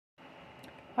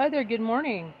Hi there, good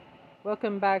morning.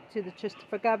 Welcome back to the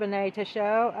Christopher Gabineta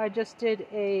show. I just did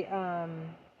a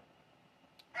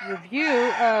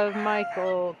review of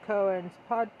Michael Cohen's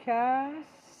podcast.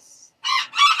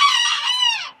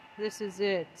 This is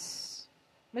it.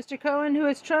 Mr. Cohen, who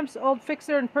is Trump's old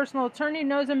fixer and personal attorney,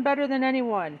 knows him better than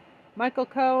anyone. Michael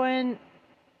Cohen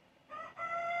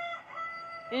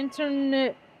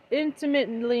intimately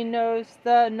knows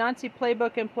the Nazi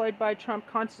playbook employed by Trump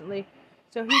constantly,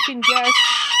 so he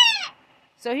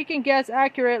can guess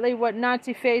accurately what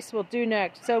Nazi face will do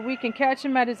next, so we can catch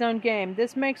him at his own game.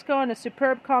 This makes Cohen a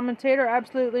superb commentator,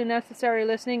 absolutely necessary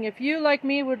listening. If you, like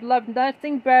me, would love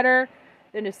nothing better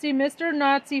than to see Mr.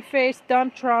 Nazi face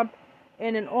dump Trump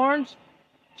in an orange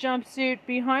jumpsuit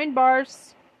behind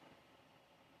bars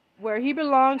where he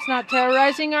belongs, not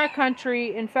terrorizing our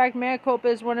country. In fact, mea culpa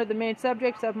is one of the main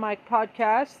subjects of my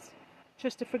podcast,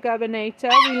 Christopher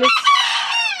Gabineta.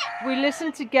 We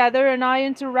listen together, and I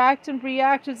interact and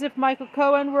react as if Michael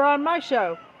Cohen were on my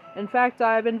show. In fact,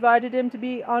 I have invited him to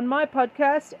be on my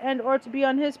podcast and or to be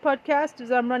on his podcast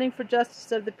as I'm running for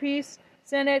Justice of the Peace,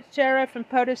 Senate, Sheriff, and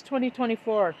POTUS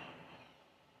 2024.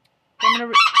 I'm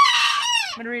going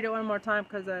to read it one more time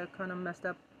because I kind of messed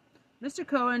up. Mr.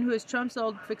 Cohen, who is Trump's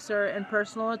old fixer and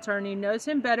personal attorney, knows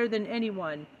him better than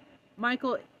anyone.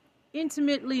 Michael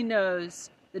intimately knows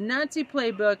the Nazi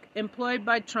playbook employed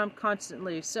by Trump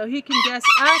constantly, so he can guess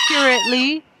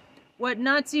accurately what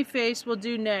Nazi face will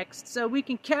do next, so we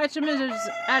can catch him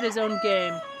at his own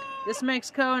game. This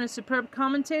makes Cohen a superb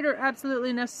commentator,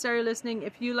 absolutely necessary listening.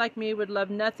 If you, like me, would love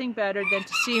nothing better than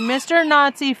to see Mr.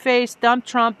 Nazi face dump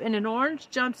Trump in an orange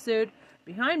jumpsuit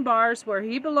behind bars where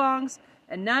he belongs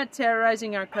and not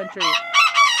terrorizing our country.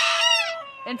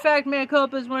 In fact, mea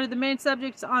culpa is one of the main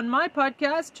subjects on my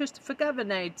podcast, Christopher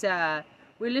Gabineta.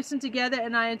 We listen together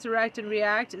and I interact and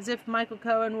react as if Michael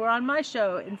Cohen were on my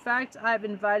show. In fact, I've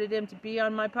invited him to be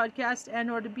on my podcast and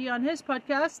or to be on his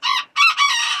podcast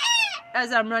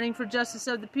as I'm running for Justice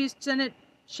of the Peace, Senate,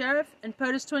 Sheriff, and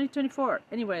POTUS 2024.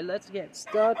 Anyway, let's get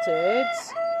started.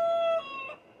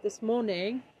 This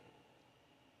morning,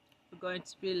 we're going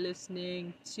to be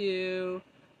listening to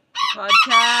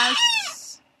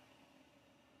podcasts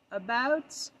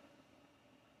about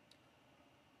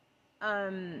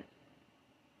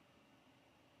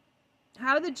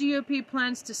how the GOP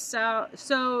plans to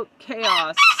sow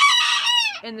chaos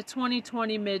in the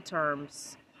 2020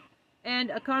 midterms,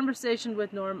 and a conversation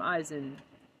with Norm Eisen.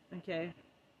 Okay.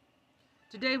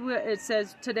 Today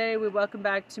we welcome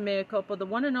back to Mea Culpa the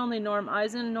one and only Norm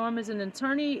Eisen. Norm is an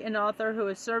attorney and author who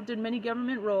has served in many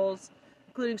government roles,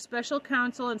 including special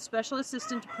counsel and special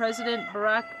assistant to President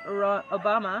Barack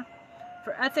Obama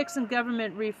for ethics and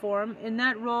government reform. In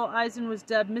that role, Eisen was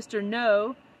dubbed Mr.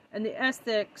 No and the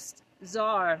ethics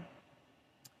czar.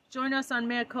 Join us on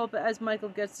Mea Culpa as Michael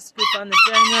gets the scoop on the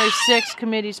January 6th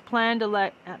committee's planned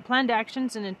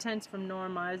actions and intents from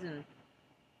Norm Eisen.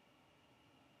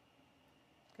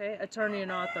 Okay, attorney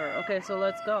and author. Okay, so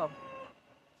let's go.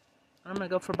 I'm going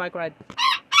to go for a bike ride.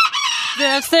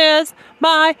 This is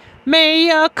my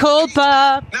mea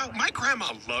culpa. Now, my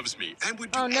grandma loves me and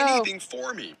would do anything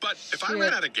for me. But if I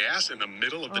ran out of gas in the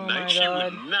middle of the night, she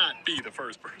would not be the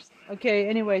first person. Okay,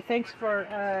 anyway, thanks for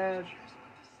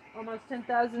almost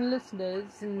 10,000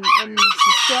 listeners and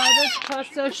subscribers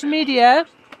across social media.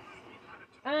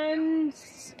 And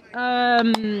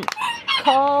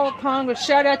call Congress.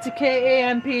 Shout out to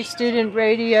KAMP Student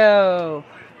Radio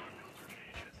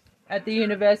at the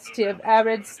University of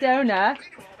Arizona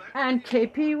and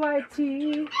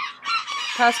KPYT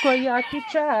Pasquayaki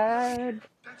Tribe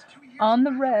on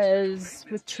the res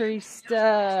with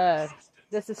Trista.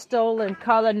 This is stolen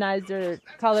colonizer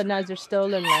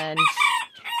stolen land.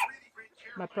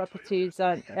 My properties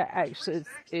on actually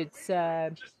it's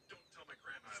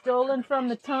stolen from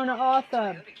the Tona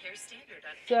Author.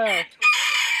 So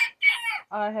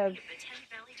I'll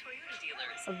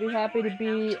be happy to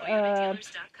be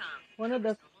one of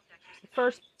the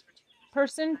first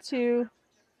person to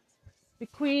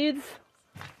bequeath.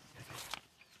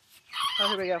 Oh,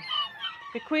 here we go.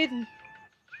 Bequeath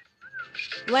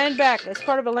land back as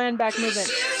part of a land back movement.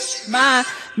 My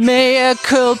mea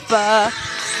culpa.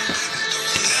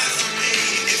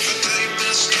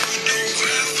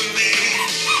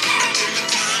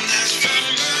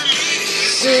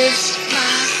 This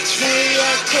my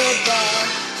mea culpa.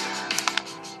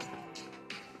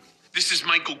 This is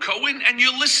Michael Cohen, and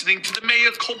you're listening to the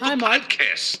Mea Culpa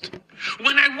podcast.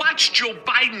 When I watched Joe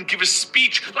Biden give a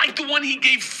speech like the one he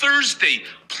gave Thursday,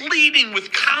 pleading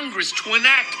with Congress to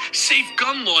enact safe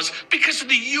gun laws because of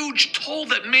the huge toll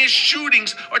that mass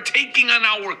shootings are taking on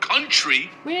our country.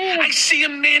 I see a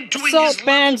man doing his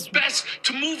level best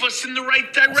to move us in the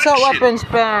right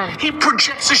direction. He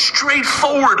projects a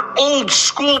straightforward,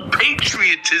 old-school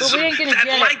patriotism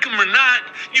that, like him or not,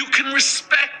 you can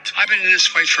respect. I've been in this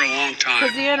fight for a long time.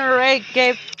 Because the NRA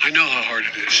I know how hard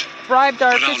it is. Bribed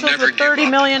our officials with $30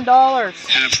 million.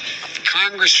 And if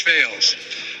Congress fails,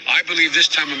 I believe this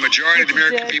time a majority of the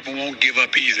American people won't give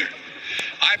up either.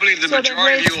 I believe the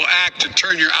majority of you will act to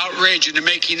turn your outrage into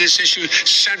making this issue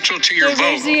central to your vote.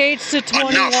 Raise the age to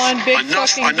 21,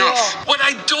 enough. What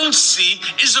I don't see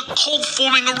is a cult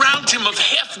forming around him of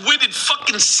half-witted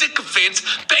fucking sycophants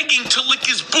begging to lick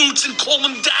his boots and call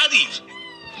him daddy.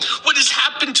 What has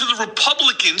happened to the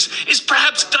Republicans is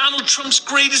perhaps Donald Trump's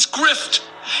greatest grift.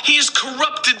 He has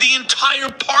corrupted the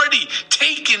entire party,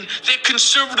 taken their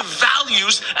conservative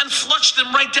values and flushed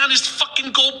them right down his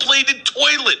fucking gold-plated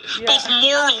toilet, both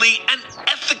morally and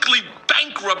ethically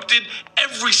bankrupted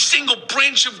every single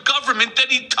branch of government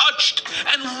that he touched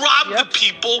and robbed the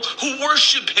people who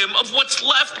worship him of what's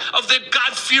left of their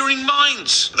God-fearing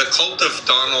minds. The cult of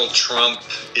Donald Trump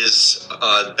is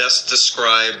best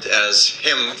described as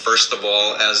him, first of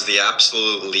all, as the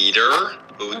absolute leader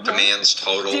who demands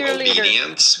total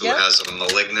obedience, who has a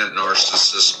malignant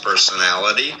narcissist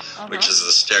personality, which is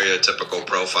the stereotypical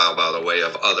profile, by the way,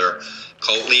 of other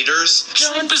cult leaders.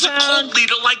 Trump is a cult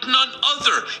leader like none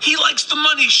other. He likes the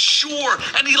money, sure,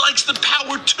 and he likes the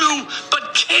power too,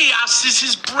 but chaos is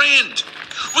his brand.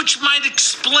 Which might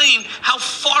explain how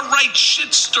far-right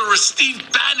shit-stirrer Steve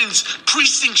Bannon's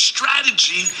precinct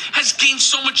strategy has gained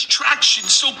so much traction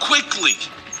so quickly.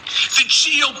 The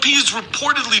GOP is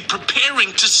reportedly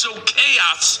preparing to sow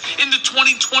chaos in the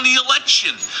 2020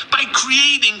 election by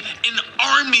creating an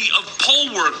army of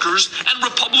poll workers and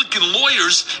Republican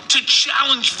lawyers to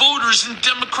challenge voters in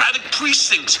Democratic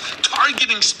precincts,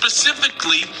 targeting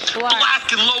specifically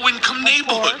black and low-income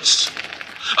neighborhoods.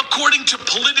 According to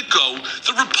Politico,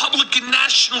 the Republican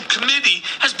National Committee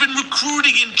has been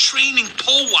recruiting and training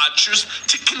poll watchers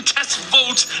to contest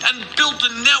votes and built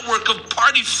a network of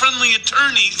party-friendly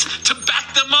attorneys to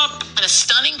back them up. In a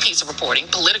stunning piece of reporting,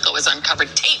 Politico has uncovered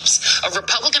tapes of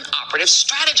Republican operatives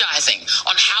strategizing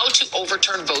on how to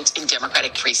overturn votes in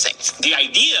Democratic precincts. The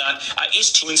idea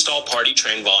is to install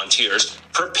party-trained volunteers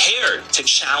prepared to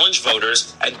challenge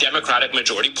voters at Democratic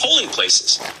majority polling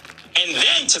places. And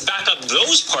then to back up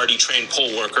those party-trained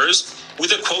poll workers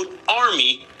with a, quote,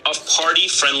 army of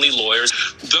party-friendly lawyers.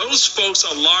 Those folks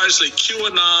are largely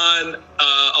QAnon,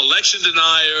 election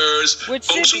deniers,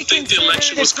 folks who think the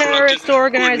election was corrupted, who are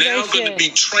now going to be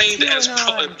trained as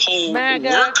poll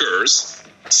workers,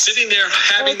 sitting there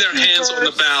having their hands on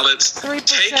the ballots,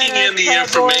 taking in the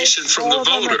information from the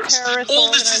voters. All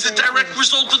this is a direct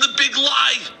result of the big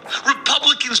lie.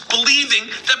 Republicans believing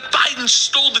that Biden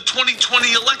stole the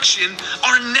 2020 election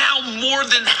are now more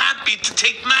than happy to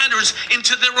take matters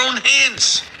into their own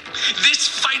hands. This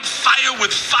fight fire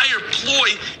with fire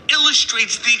ploy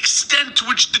illustrates the extent to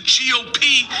which the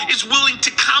GOP is willing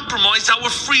to compromise our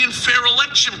free and fair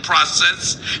election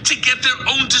process to get their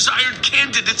own desired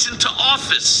candidates into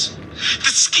office.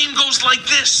 The scheme goes like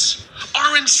this.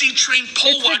 RNC-trained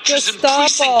poll watchers and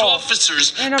precinct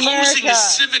officers posing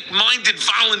as civic-minded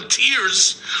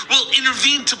volunteers will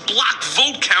intervene to block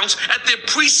vote counts at their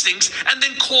precincts and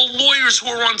then call lawyers who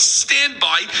are on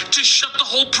standby to shut the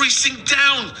whole precinct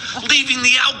down, leaving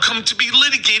the outcome to be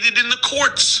litigated in the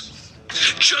courts.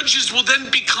 Judges will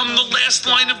then become the last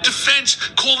line of defense,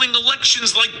 calling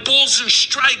elections like balls and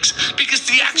strikes because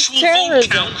the actual vote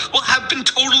count will have been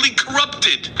totally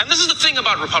corrupted. And this is the thing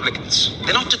about Republicans.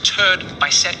 They're not deterred by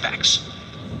setbacks.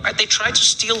 Right? They tried to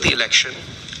steal the election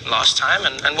last time,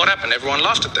 and what happened? Everyone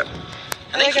laughed at them.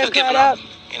 And they could have given up,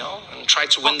 and tried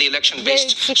to win the election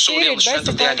based solely on the strength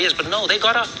of their ideas. But no, they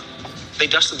got up. They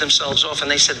dusted themselves off,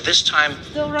 and they said, this time,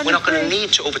 we're not going to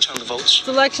need to overturn the votes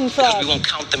because we won't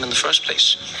count them in the first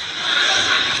place.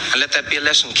 And let that be a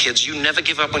lesson, kids. You never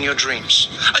give up on your dreams.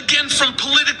 Again from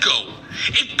Politico.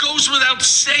 It goes without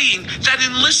saying that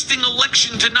enlisting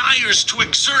election deniers to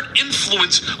exert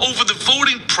influence over the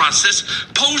voting process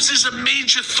poses a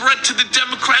major threat to the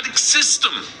democratic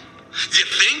system. You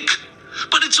think?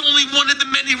 But it's only one of the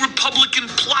many Republican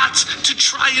plots to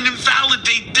try and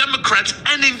invalidate Democrats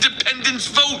and independents'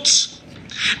 votes.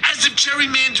 As if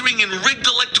gerrymandering and rigged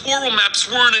electoral maps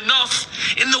weren't enough,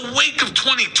 in the wake of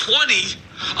 2020,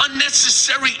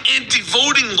 unnecessary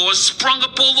anti-voting laws sprung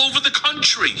up all over the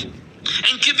country.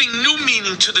 And giving new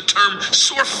meaning to the term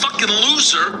sore fucking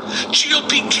loser,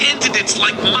 GOP candidates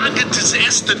like MAGA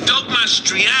disaster Doug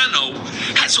Mastriano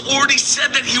has already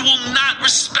said that he will not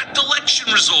respect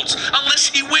election results unless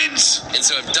he wins. And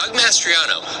so if Doug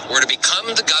Mastriano were to become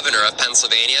the governor of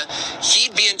Pennsylvania,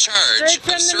 he'd be in charge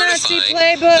of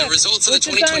certifying the results of the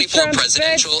 2024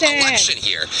 presidential election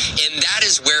here. And that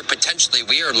is where potentially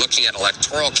we are looking at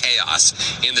electoral chaos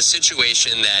in the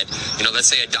situation that, let's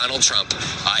say a Donald Trump,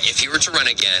 if he were to run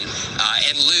again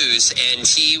and lose, and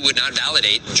he would not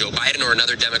validate Joe Biden or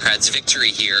another Democrat's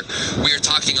victory here, we are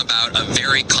talking about a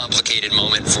very complicated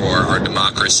moment for our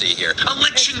democracy here.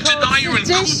 Election denier and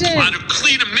coup plotter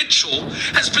Cleta Mitchell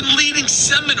has been leading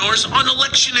seminars on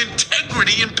election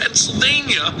integrity in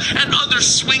Pennsylvania and other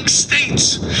swing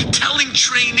states, telling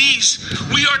trainees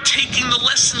we are taking the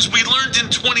lessons we learned in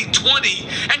 2020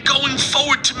 and going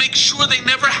forward to make sure they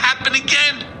never happen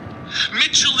again.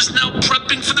 Mitchell is now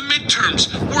prepping for the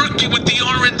midterms, working with the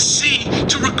RNC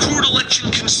to recruit election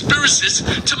conspiracists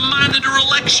to monitor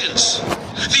elections.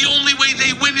 The only way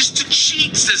they win is to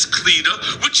cheat, says Cleta,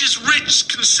 which is rich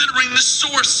considering the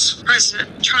source.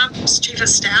 President Trump's chief of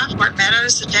staff, Mark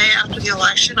Meadows, the day after the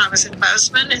election, I was in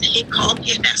Bozeman, and he called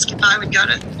me and asked if I would go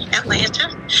to Atlanta.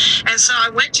 And so I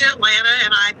went to Atlanta,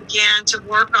 and I began to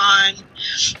work on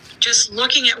just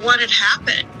looking at what had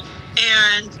happened.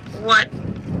 And what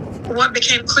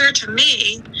became clear to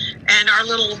me and our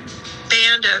little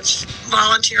band of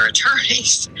volunteer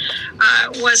attorneys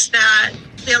was that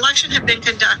the election had been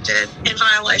conducted in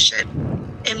violation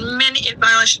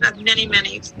of many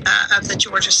of the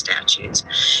Georgia statutes.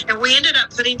 And we ended up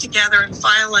putting together and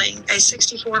filing a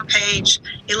 64-page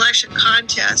election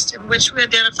contest in which we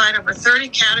identified over 30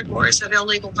 categories of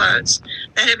illegal votes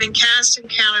that had been cast and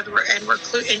counted and were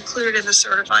included in the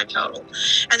certified total.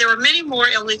 And there were many more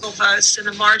illegal votes than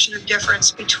the margin of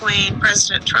difference between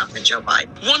President Trump and Joe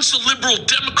Biden. Once a liberal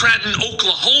Democrat in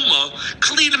Oklahoma,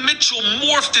 Cleta Mitchell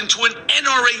morphed into an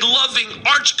NRA-loving,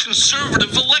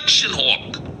 arch-conservative election hawk.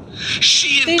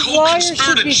 She and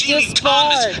co-conspirator Jeannie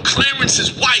Thomas,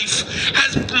 Clarence's wife,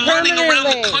 has been running around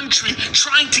the country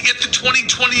trying to get the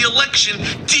 2020 election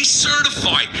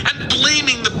decertified and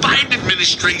blaming the Biden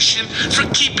administration for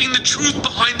keeping the truth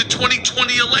behind the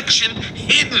 2020 election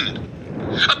hidden.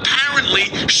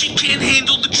 Apparently, she can't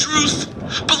handle the truth.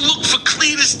 But look for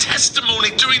Cleta's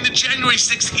testimony during the January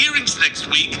 6th hearings next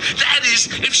week. That is,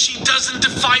 if she doesn't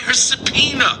defy her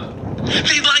subpoena.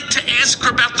 They'd like to ask her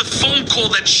about the phone call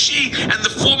that she and the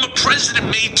former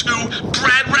president made to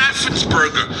Brad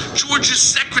Raffensperger, Georgia's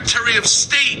Secretary of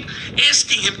State,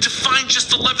 asking him to find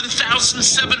just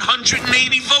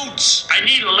 11,780 votes. I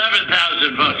need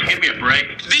 11,000 votes. Give me a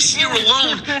break. This year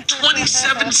alone,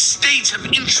 27 states have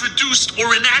introduced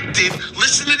or enacted,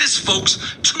 listen to this, folks,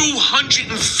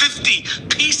 250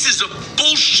 pieces of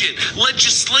bullshit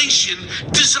legislation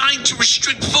designed to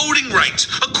restrict voting rights,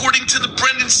 according to the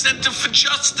Brennan Center for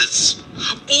Justice,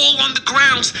 all on the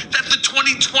grounds that the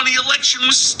 2020 election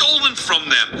was stolen from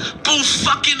them. Boo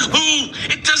fucking who?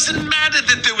 It doesn't matter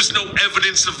that there was no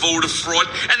evidence of voter fraud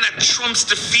and that Trump's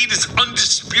defeat is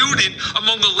undisputed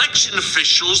among election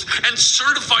officials and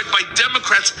certified by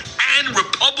Democrats and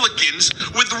Republicans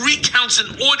with recounts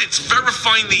and audits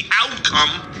verifying the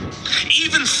outcome.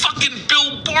 Even fucking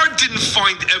Bill Barr didn't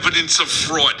find evidence of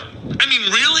fraud. I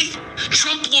mean, really?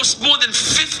 Trump lost more than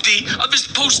 50 of his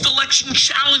post-election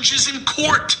challenges in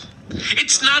court.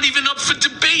 It's not even up for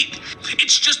debate.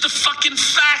 It's just a fucking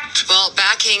fact. Well,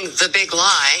 backing the big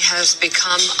lie has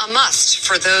become a must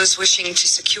for those wishing to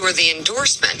secure the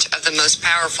endorsement of the most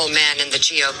powerful man in the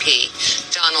GOP,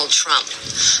 Donald Trump.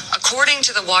 According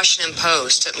to the Washington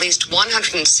Post, at least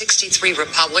 163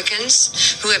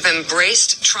 Republicans who have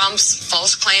embraced Trump's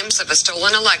false claims of a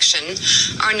stolen election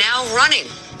are now running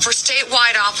for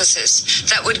statewide offices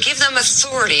that would give them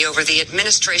authority over the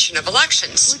administration of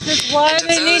elections. Which is why and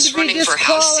they need to be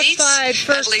disqualified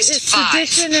for at least 5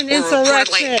 sedition and were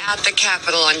reportedly insurrection. at the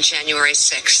Capitol on January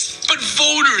 6th. But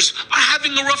voters are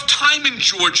having a rough time in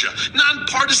Georgia.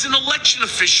 Nonpartisan election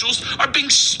officials are being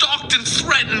stalked and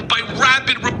threatened by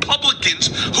rabid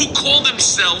Republicans who call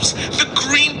themselves the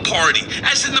Green Party,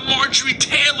 as in the Marjorie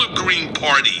Taylor Green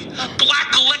Party.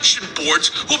 Black election boards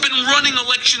who have been running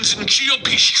elections in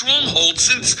GOP strongholds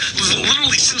since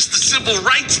the civil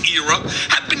rights era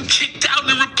have been kicked out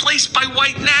and replaced by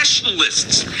white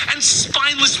nationalists. And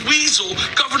spineless weasel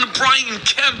Governor Brian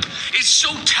Kemp is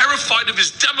so terrified of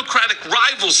his Democratic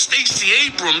rival Stacey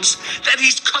Abrams that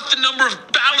he's cut the number of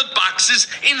ballot boxes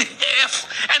in half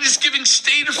and is giving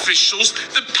state officials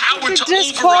the power to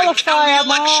override county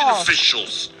election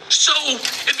officials. So,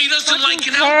 if he doesn't like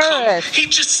an outcome, he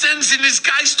just sends in his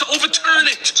guys to overturn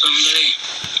it. Someday,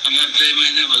 and that day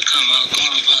may never come, I'll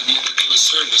call upon you to do a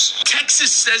service.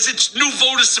 Texas says its new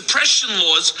voter suppression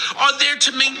laws are there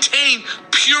to maintain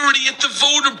purity at the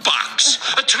voter box,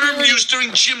 a term used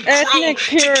during Jim Crow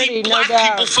to keep black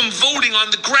people from voting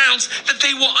on the grounds that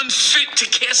they were unfit to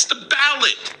cast a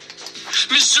ballot.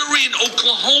 Missouri and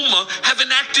Oklahoma have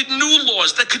enacted new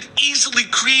laws that could easily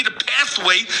create a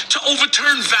pathway to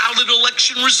overturn valid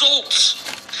election results.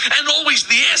 And always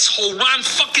the asshole Ron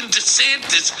fucking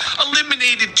DeSantis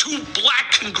eliminated 2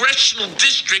 black congressional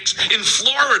districts in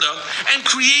Florida and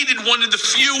created one of the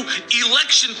few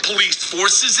election police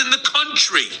forces in the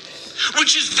country,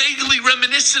 which is vaguely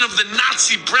reminiscent of the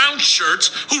Nazi brown shirts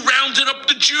who rounded up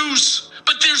the Jews.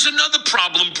 But there's another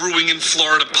problem brewing in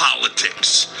Florida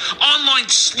politics. Online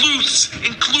sleuths,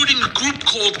 including a group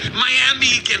called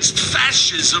Miami Against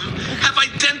Fascism, have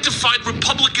identified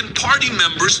Republican Party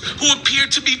members who appear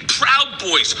to be Proud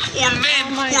Boys or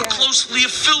men who are closely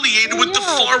affiliated with the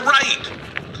far right.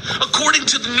 According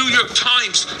to the New York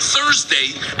Times,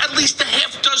 Thursday, at least a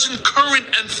half dozen current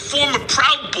and former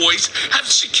Proud Boys have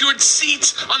secured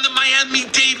seats on the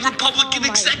Miami-Dade Republican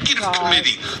Executive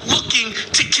Committee, looking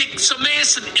to kick some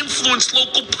ass and influence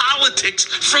local politics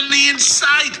from the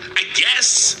inside, I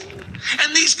guess.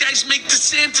 And these guys make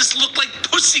DeSantis look like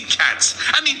pussycats.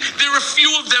 I mean, there are a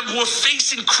few of them who are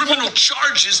facing criminal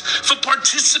charges for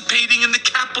participating in the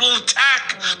Capitol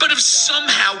attack, but have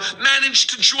somehow managed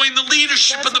to join the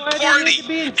leadership of the party,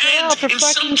 and in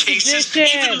some cases,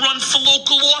 even run for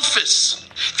local office.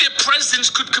 Their presence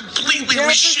could completely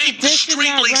reshape the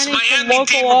straight-laced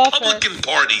Miami-Dade Republican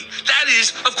Party. That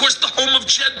is, of course, the home of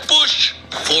Jeb Bush.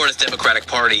 Florida's Democratic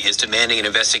Party is demanding an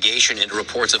investigation into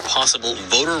reports of possible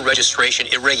voter registration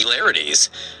irregularities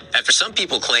after some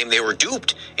people claim they were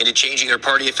duped into changing their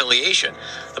party affiliation.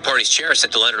 The party's chair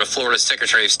sent a letter to Florida's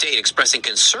Secretary of State expressing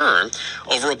concern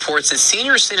over reports that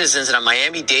senior citizens in a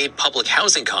Miami-Dade public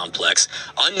housing complex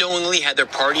unknowingly had their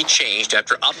party changed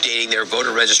after updating their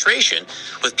voter registration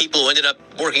with people who ended up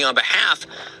working on behalf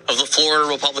of the Florida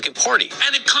Republican Party.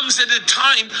 And it comes at a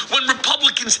time when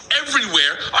Republicans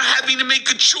everywhere are having to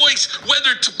make a choice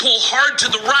whether to pull hard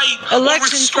to the right or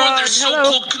restore their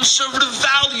so-called conservative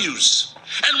values.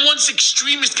 And once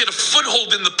extremists get a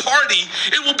foothold in the party,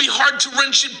 it will be hard to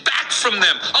wrench it back from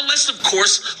them, unless, of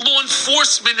course, law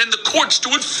enforcement and the courts do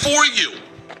it for you.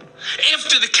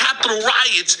 After the Capitol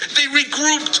riots, they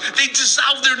regrouped, they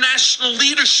dissolved their national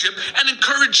leadership and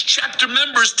encouraged chapter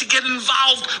members to get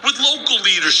involved with local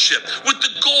leadership with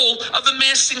the goal of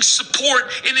amassing support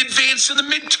in advance of the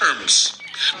midterms.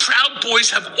 Proud Boys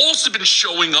have also been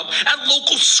showing up at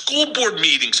local school board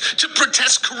meetings to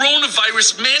protest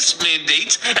coronavirus mask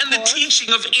mandates and the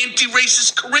teaching of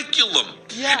anti-racist curriculum.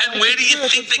 And where do you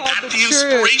think they got the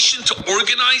inspiration to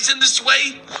organize in this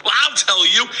way? Well, I'll tell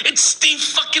you, it's Steve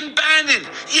fucking Bannon.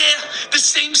 Yeah, the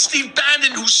same Steve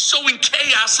Bannon who's sowing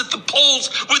chaos at the polls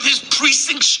with his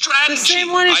precinct strategy. The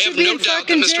same one who should be in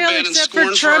fucking jail except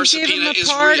for Trump giving him a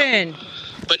pardon.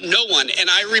 But no one, and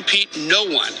I repeat, no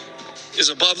one, is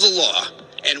above the law,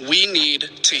 and we need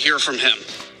to hear from him.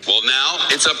 Well, now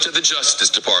it's up to the Justice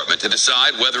Department to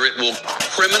decide whether it will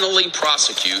criminally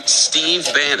prosecute Steve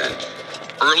Bannon.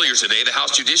 Earlier today, the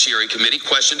House Judiciary Committee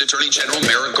questioned Attorney General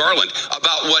Merrick Garland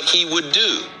about what he would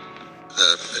do.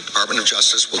 The Department of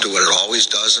Justice will do what it always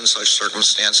does in such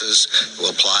circumstances. It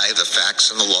will apply the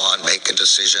facts and the law and make a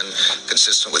decision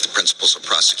consistent with the principles of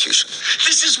prosecution.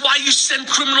 This is why you send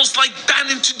criminals like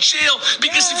Bannon to jail,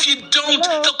 because if you don't,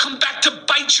 they'll come back to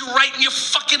bite you right in your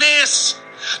fucking ass.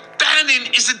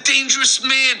 Bannon is a dangerous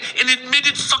man, an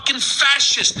admitted fucking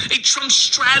fascist, a Trump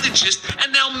strategist,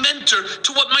 and now mentor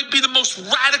to what might be the most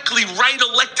radically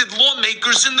right-elected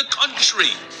lawmakers in the country.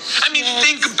 I mean,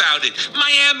 think about it.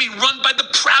 Miami run by the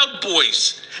Proud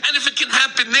Boys. And if it can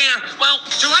happen there, well...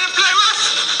 Do you want to play rough?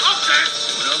 Okay.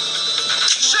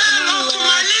 Say hello to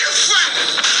my little friend.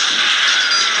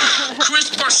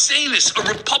 Chris Barsanis, a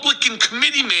Republican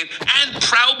committeeman and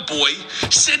Proud Boy,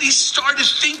 said he started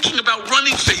thinking about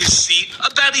running for his seat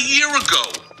about a year ago.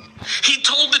 He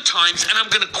told the Times, and I'm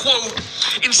going to quote,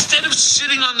 "Instead of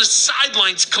sitting on the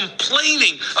sidelines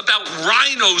complaining about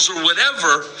rhinos or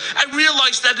whatever, I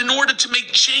realized that in order to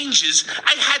make changes,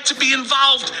 I had to be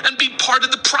involved and be part of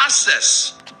the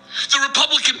process." The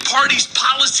Republican Party's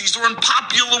policies are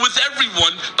unpopular with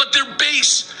everyone, but their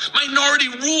base, minority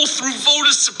rule through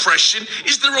voter suppression,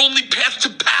 is their only path to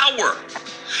power.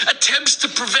 attempts to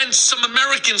prevent some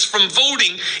Americans from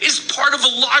voting is part of a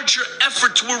larger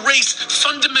effort to erase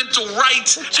fundamental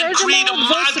rights and create a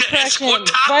MAGA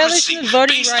escortocracy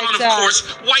based on, of course,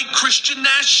 white Christian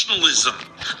nationalism.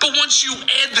 But once you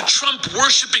add the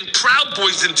Trump-worshipping Proud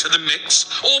Boys into the mix,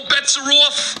 all bets are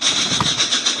off.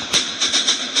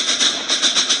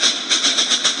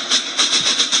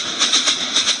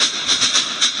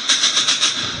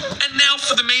 And now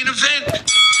for the main event.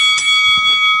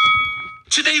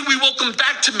 Today we welcome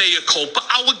back to Mea Culpa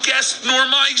our guest,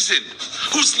 Norm Eisen,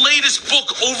 whose latest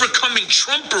book, Overcoming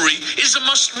Trumpery, is a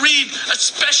must-read,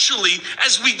 especially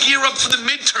as we gear up for the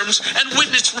midterms and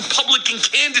witness Republican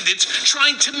candidates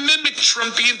trying to mimic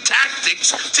Trumpian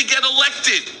tactics to get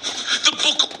elected. The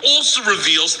book also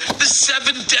reveals the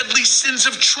 7 deadly sins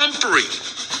of Trumpery.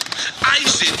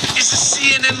 Eisen is a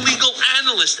CNN legal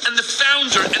analyst and the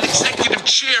founder and executive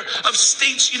chair of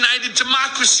States United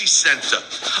Democracy Center,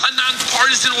 a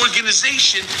nonpartisan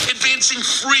organization advancing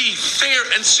free, fair,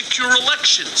 and secure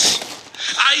elections.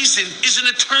 Eisen is an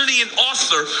attorney and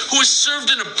author who has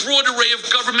served in a broad array of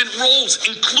government roles,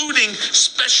 including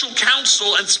special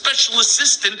counsel and special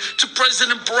assistant to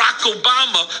President Barack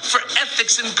Obama for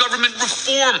ethics and government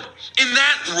reform. In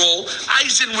that role,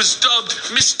 Eisen was dubbed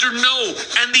Mr. No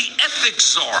and the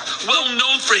Ethics Czar, well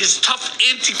known for his tough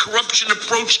anti-corruption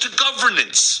approach to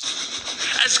governance.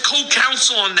 As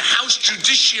co-counsel on the House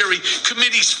Judiciary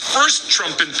Committee's first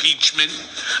Trump impeachment,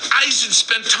 Eisen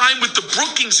spent time with the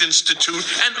Brookings Institute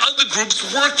and other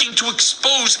groups working to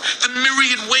expose the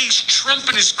myriad ways Trump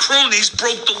and his cronies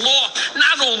broke the law,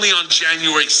 not only on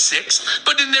January 6th,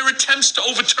 but in their attempts to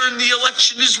overturn the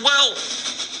election as well.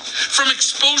 From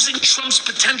exposing Trump's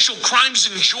potential crimes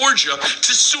in Georgia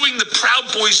to suing the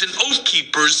Proud Boys and Oath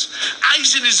Keepers,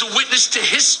 Eisen is a witness to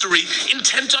history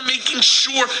intent on making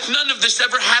sure none of this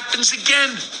ever happens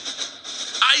again.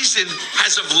 Eisen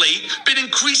has of late been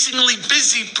increasingly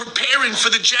busy preparing for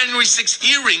the January 6th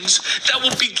hearings that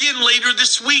will begin later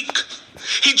this week.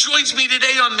 He joins me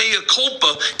today on Mea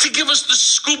Culpa to give us the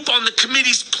scoop on the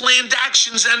committee's planned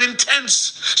actions and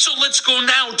intents. So let's go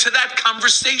now to that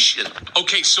conversation.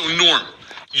 Okay, so Norm,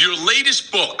 your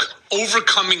latest book,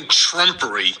 Overcoming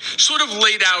Trumpery, sort of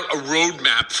laid out a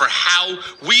roadmap for how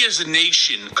we as a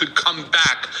nation could come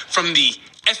back from the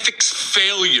ethics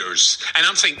failures, and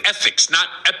I'm saying ethics, not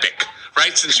epic,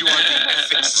 right, since you are the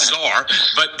ethics czar,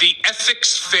 but the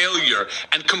ethics failure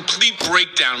and complete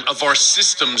breakdown of our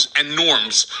systems and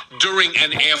norms during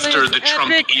and after the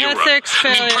Trump era. I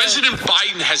mean, President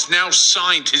Biden has now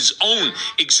signed his own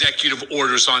executive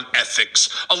orders on ethics,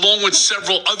 along with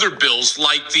several other bills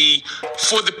like the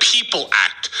For the People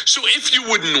Act. So if you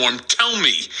would, Norm, tell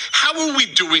me, how are we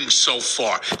doing so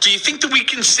far? Do you think that we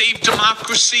can save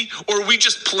democracy, or are we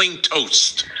just plain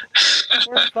toast?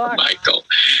 Michael,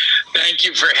 thank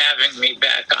you for having me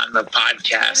back on the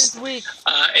podcast.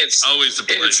 It's always a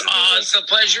pleasure. The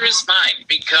pleasure is mine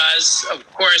because, of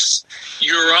course,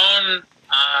 your own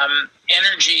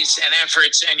energies and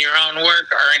efforts and your own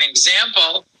work are an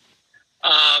example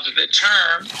of the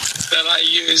term that I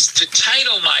used to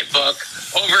title my book,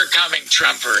 Overcoming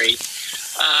Trumpery.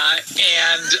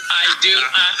 And I do.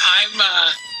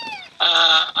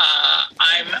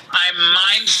 I'm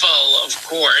mindful, of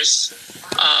course,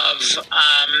 of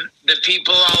the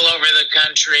people all over the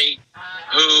country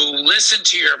who listen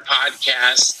to your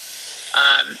podcast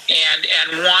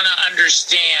and want to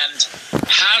understand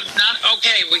how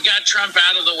we got Trump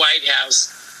out of the White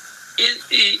House.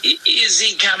 Is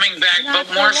he coming back?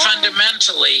 But more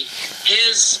fundamentally,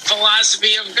 his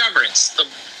philosophy of governance.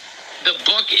 The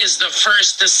book is the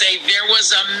first to say there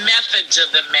was a method to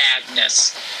the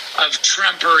madness of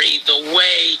Trumpery, the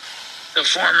way the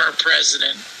former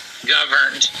president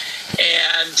governed.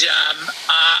 And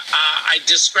I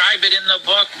describe it in the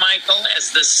book, Michael,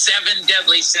 as the 7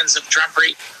 deadly sins of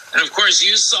Trumpery. And of course,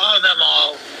 you saw them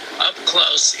all up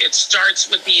close. It starts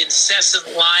with the incessant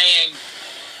lying,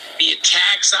 the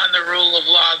attacks on the rule of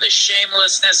law, the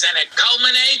shamelessness, and it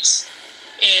culminates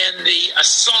in the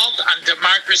assault on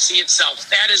democracy itself.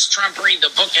 That is Trumpery.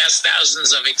 The book has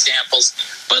thousands of examples.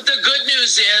 But the good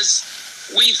news is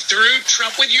we threw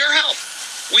Trump, with your help,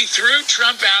 we threw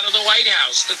Trump out of the White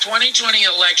House. The 2020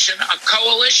 election, a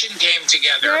coalition came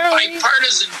together, a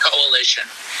bipartisan coalition.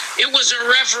 It was a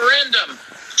referendum.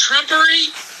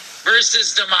 Trumpery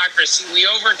versus democracy. We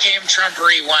overcame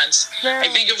Trumpery once. I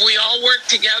think if we all work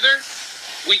together,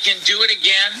 we can do it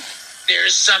again.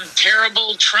 There's some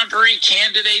terrible Trumpery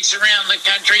candidates around the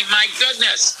country. My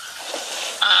goodness.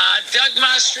 Doug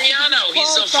Mastriano,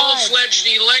 he's a full-fledged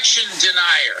election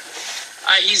denier.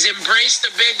 He's embraced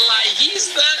a big lie.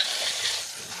 He's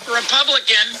the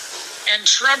Republican and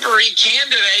Trumpery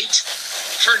candidate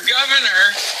for governor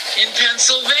in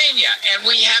Pennsylvania. And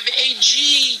we have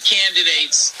AG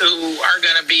candidates who are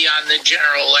going to be on the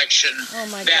general election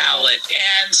ballot.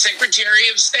 And Secretary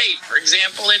of State, for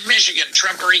example, in Michigan,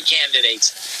 Trumpery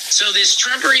candidates. So this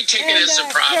Trumpery ticket is a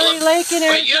problem. But,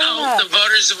 you know, the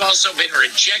voters have also been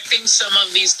rejecting some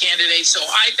of these candidates. So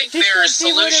I think there are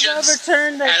solutions.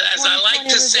 As I like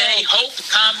to say, hope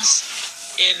comes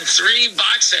in 3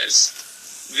 boxes.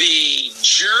 The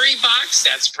jury box,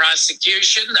 that's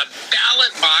prosecution, the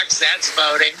ballot box, that's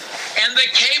voting, and the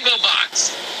cable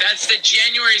box, that's the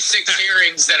January 6th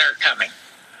hearings that are coming.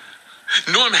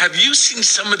 Norm, have you seen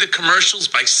some of the commercials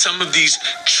by some of these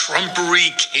Trumpery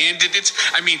candidates?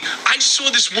 I mean, I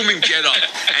saw this woman get up,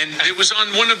 and it was on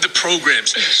one of the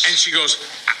programs, and she goes,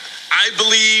 I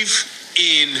believe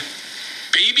in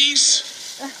babies,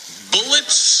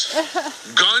 bullets,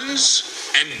 guns,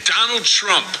 and Donald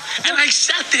Trump. And I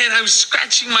sat there and I was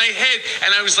scratching my head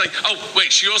and I was like, oh, wait,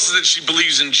 she also said she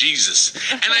believes in Jesus.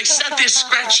 And I sat there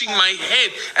scratching my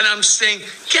head and I'm saying,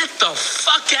 get the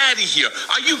fuck out of here.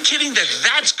 Are you kidding that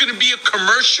that's going to be a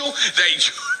commercial that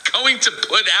you're going to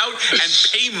put out and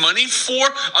pay money for?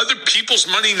 Other people's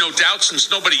money, no doubt,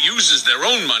 since nobody uses their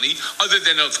own money, other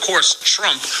than, of course,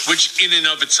 Trump, which in and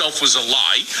of itself was a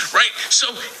lie, right? So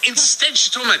instead, she's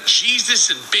talking about Jesus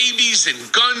and babies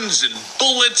and guns and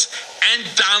bullets and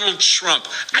Donald Trump.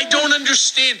 I don't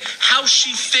understand how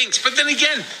she thinks. But then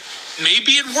again,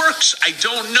 maybe it works. I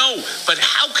don't know. But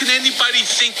how can anybody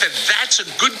think that that's a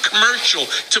good commercial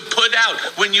to put out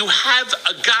when you have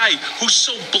a guy who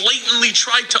so blatantly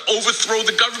tried to overthrow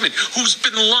the government, who's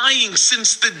been lying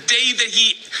since the day that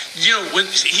he, when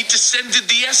he descended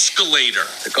the escalator?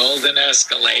 The golden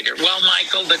escalator. Well,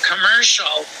 Michael, the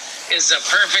commercial is a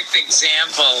perfect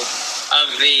example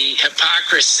of the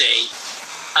hypocrisy,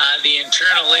 the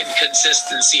internal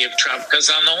inconsistency of Trump. Because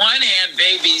on the one hand,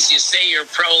 babies, you say you're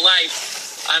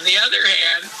pro-life. On the other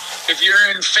hand, if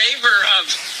you're in favor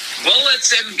of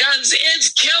bullets and guns, it's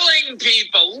killing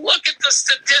people. Look at the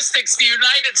statistics. The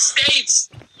United States,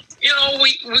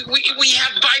 we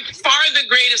have by far the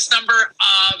greatest number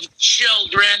of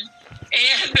children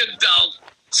and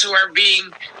adults who are being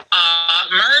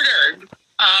murdered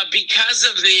because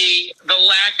of the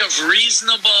lack of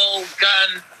reasonable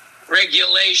gun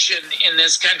regulation in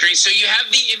this country. So you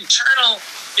have the internal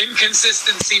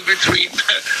inconsistency between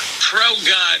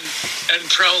pro-gun and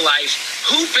pro-life.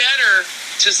 Who better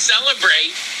to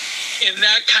celebrate in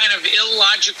that kind of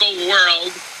illogical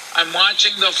world? I'm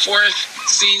watching the 4th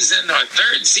season or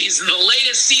 3rd season, the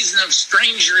latest season of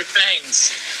Stranger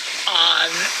Things on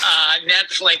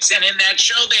Netflix. And in that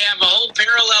show, they have a whole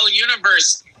parallel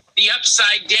universe, the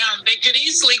Upside Down. They could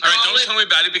easily call it. All right, don't tell me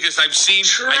about it because I've seen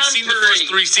the first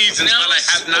 3 seasons, but I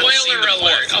have not seen the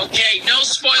 4th. Okay, no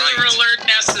spoiler alert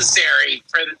necessary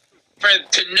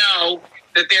to know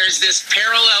that there's this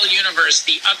parallel universe,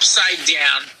 the Upside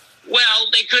Down. Well,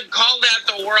 they could call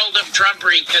that the world of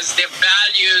Trumpery because their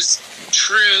values,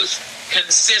 truth,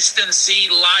 consistency,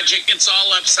 logic, it's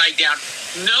all upside down.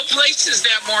 No place is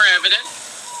that more evident.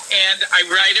 And I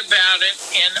write about it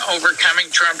in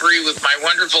Overcoming Trumpery with my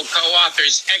wonderful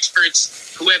co-authors,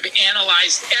 experts who have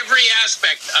analyzed every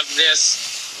aspect of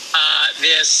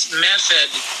this method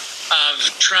of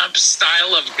Trump's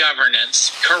style of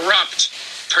governance, corrupt,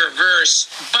 perverse,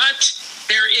 but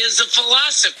there is a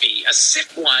philosophy, a sick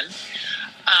one,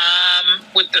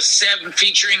 with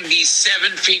featuring these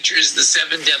 7 features, the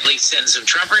 7 deadly sins of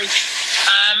Trumpery.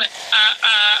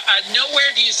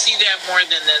 Nowhere do you see that more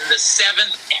than the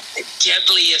 7th and the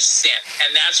deadliest sin.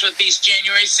 And that's what these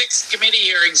January 6th committee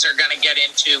hearings are going to get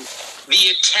into,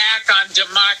 the attack on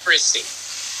democracy.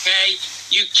 Okay?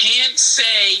 You can't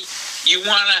say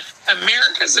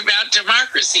America's about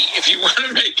democracy if you want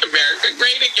to make America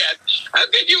great again. How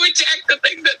could you attack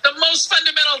the most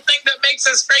fundamental thing that makes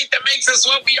us great, that makes us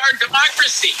what we are,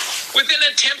 democracy, with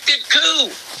an attempted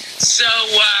coup? So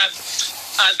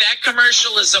that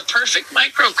commercial is a perfect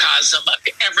microcosm of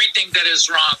everything that is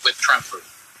wrong with Trump.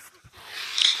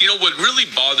 You know, what really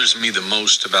bothers me the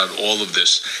most about all of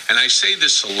this, and I say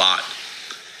this a lot,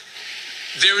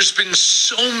 there's been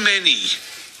so many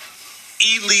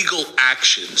illegal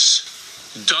actions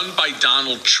done by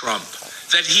Donald Trump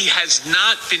that he has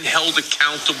not been held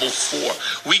accountable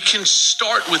for. We can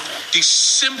start with the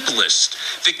simplest,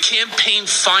 the campaign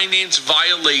finance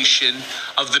violation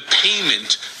of the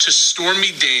payment to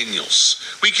Stormy Daniels.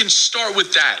 We can start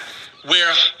with that,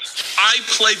 where I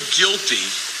pled guilty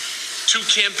to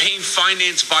campaign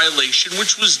finance violation,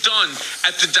 which was done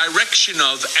at the direction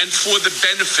of and for the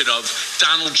benefit of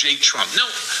Donald J. Trump. Now,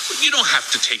 you don't have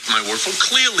to take my word for it.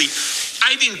 Clearly,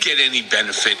 I didn't get any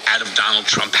benefit out of Donald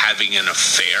Trump having an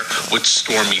affair with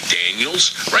Stormy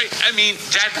Daniels, right? I mean,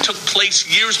 that took place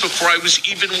years before I was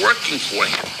even working for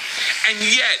him. And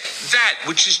yet, that,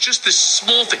 which is just a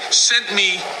small thing, sent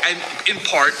me, and in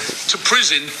part, to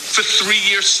prison for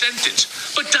 3-year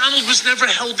sentence. But Donald was never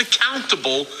held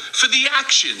accountable for the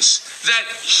actions that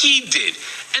he did.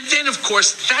 And then, of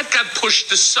course, that got pushed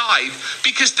aside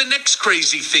because the next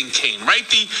crazy thing came, right?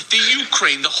 The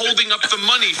Ukraine, the holding up the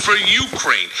money for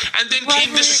Ukraine. And then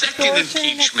came the second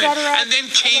impeachment. And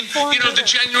then came, the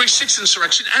January 6th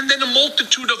insurrection. And then a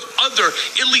multitude of other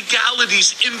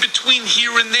illegalities in between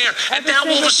here and there. And now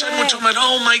all of a sudden we're talking about,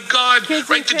 oh my God,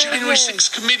 right? The January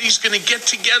 6th committee is going to get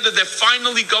together. They're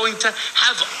finally going to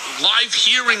have live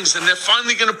hearings and they're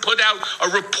finally going to put out a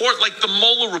report like the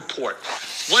Mueller report.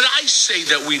 What I say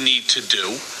that we need to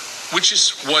do, which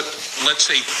is what, let's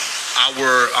say,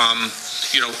 our,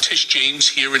 Tish James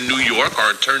here in New York,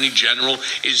 our Attorney General,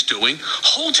 is doing,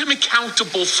 hold him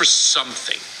accountable for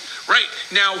something. Right?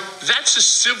 Now, that's a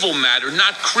civil matter,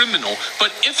 not criminal.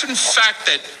 But if, in fact,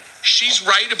 that she's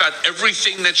right about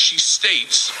everything that she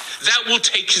states, that will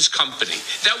take his company.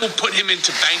 That will put him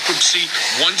into bankruptcy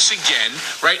once again,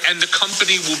 right? And the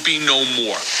company will be no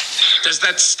more. Does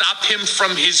that stop him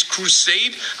from his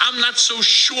crusade? I'm not so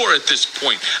sure at this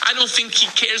point. I don't think he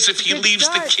cares if he leaves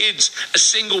the kids a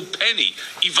single penny.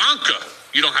 Ivanka,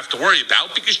 you don't have to worry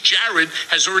about, because Jared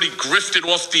has already grifted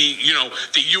off the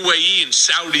UAE and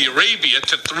Saudi Arabia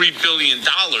to $3 billion.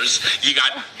 You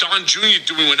got Don Jr.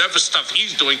 doing whatever stuff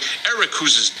he's doing. Eric,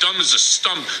 who's as dumb as a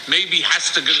stump, maybe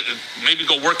has to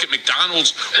go work at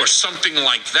McDonald's or something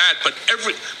like that. But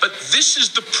this is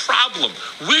the problem.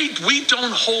 We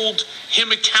don't hold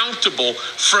him accountable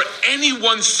for any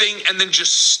one thing and then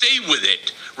just stay with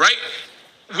it, right?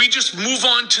 We just move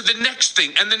on to the next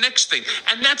thing and the next thing.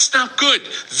 And that's not good.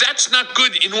 That's not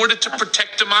good in order to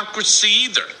protect democracy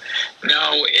either.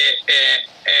 No,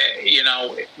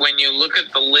 when you look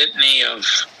at the litany of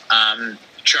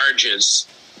charges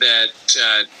that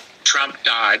Trump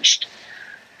dodged,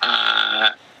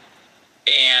 and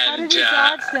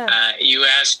you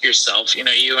ask yourself, you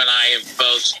and I have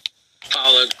both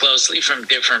followed closely from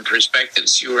different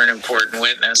perspectives. You were an important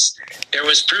witness. There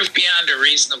was proof beyond a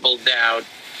reasonable doubt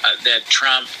that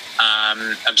Trump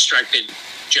obstructed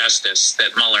justice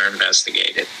that Mueller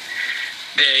investigated.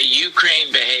 The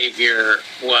Ukraine behavior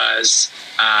was,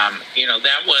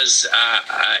 that was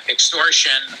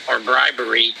extortion or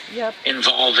bribery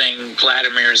involving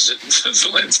Vladimir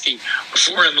Zelensky, a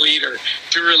foreign leader,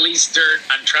 to release dirt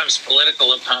on Trump's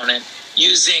political opponent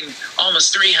using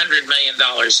almost $300 million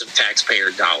of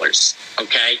taxpayer dollars,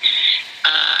 okay?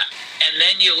 And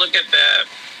then you look at the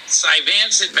Cy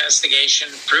Vance investigation,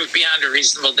 proof beyond a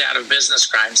reasonable doubt of business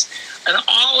crimes. And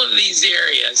all of these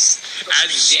areas,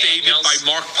 as stated by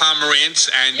Mark Pomerantz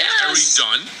and Harry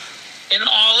Dunn, in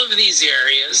all of these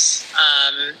areas,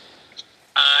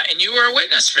 and you were a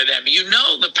witness for them, you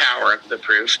know the power of the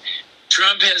proof.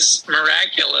 Trump has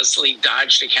miraculously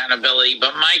dodged accountability,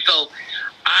 but Michael,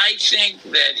 I think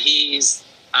that he's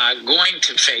going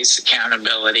to face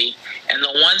accountability, and the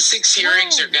 1-6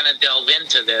 hearings are going to delve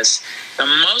into this. The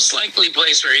most likely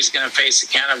place where he's going to face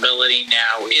accountability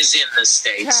now is in the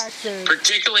states,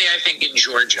 particularly, I think, in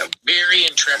Georgia. Very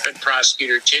intrepid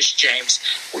prosecutor Tish James.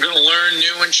 We're going to learn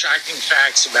new and shocking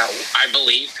facts about, I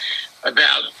believe,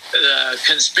 about the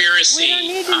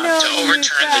conspiracy to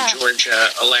overturn the Georgia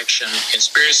election,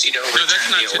 conspiracy to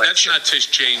overturn the election. That's not Tish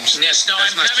James. Yes, no,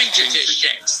 I'm coming to Tish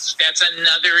James. That's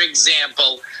another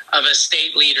example of a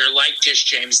state leader like Tish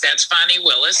James. That's Fani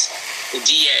Willis, the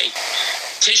DA.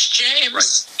 Tish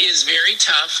James is very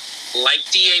tough, like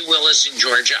DA Willis in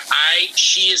Georgia.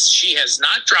 She has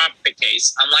not dropped the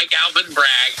case, unlike Alvin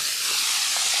Bragg.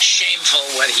 Shameful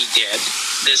what he did.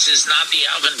 This is not the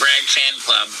Alvin Bragg fan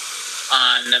club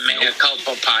on the Mea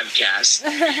Culpa podcast.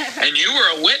 And you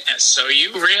were a witness, so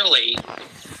you really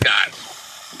got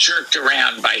jerked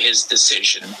around by his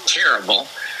decision. Terrible.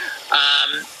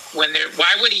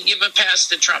 Why would he give a pass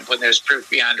to Trump when there's proof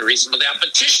beyond a reasonable doubt?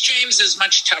 But Tish James is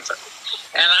much tougher.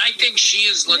 And I think she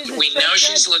is looking, we know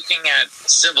she's looking at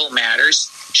civil matters.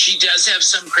 She does have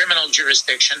some criminal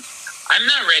jurisdiction. I'm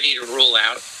not ready to rule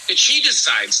out that she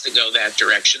decides to go that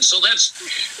direction. So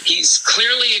he's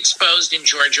clearly exposed in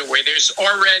Georgia, where there's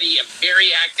already a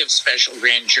very active special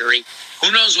grand jury.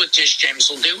 Who knows what Tish James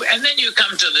will do? And then you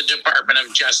come to the Department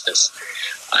of Justice.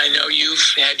 I know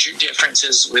you've had your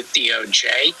differences with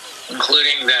DOJ,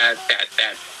 including that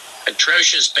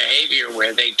atrocious behavior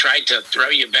where they tried to throw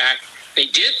you back. They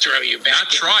did throw you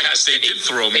back in custody. They did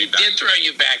throw me back. They did throw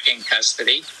you back in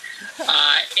custody.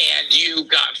 And you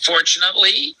got,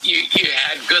 fortunately, you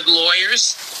had good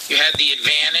lawyers. You had the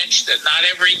advantage that not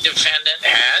every defendant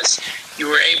has. You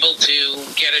were able to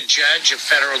get a judge, a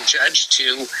federal judge,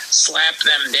 to slap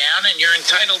them down, and you're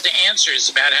entitled to answers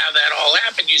about how that all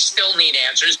happened. You still need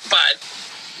answers, but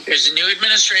there's a new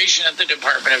administration at the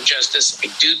Department of Justice. I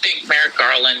do think Merrick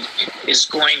Garland is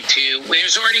going to,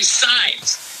 there's already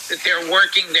signs that they're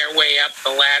working their way up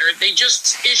the ladder. They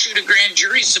just issued a grand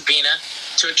jury subpoena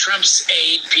to Trump's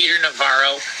aide, Peter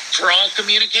Navarro, for all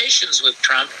communications with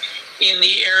Trump in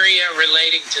the area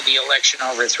relating to the election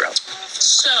overthrow.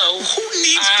 So, who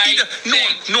needs Peter?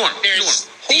 Norm.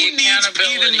 The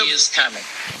accountability is coming.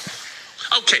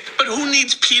 Okay, but who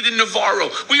needs Peter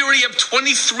Navarro? We already have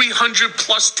 2,300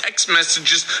 plus text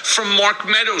messages from Mark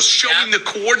Meadows showing the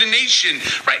coordination,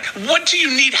 right? What do you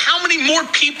need? How many more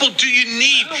people do you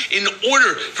need in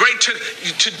order, right,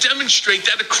 to demonstrate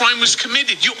that a crime was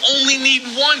committed? You only need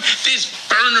one. There's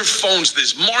burner phones.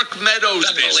 There's Mark Meadows.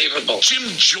 There's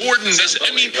Jim Jordan. There's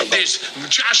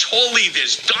Josh Hawley.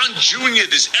 There's Don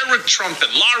Jr. There's Eric Trump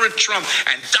and Lara Trump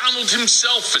and Donald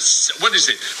himself. For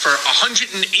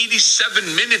 187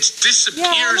 minutes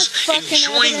disappears,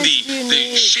 enjoying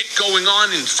the shit going on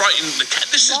in front.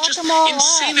 This is just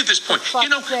insane at this point.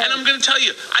 And I'm going to tell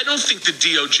you, I don't think the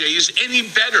DOJ is any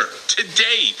better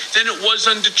today than it was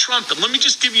under Trump. And let me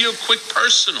just give you a quick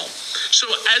personal. So,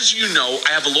 as you know,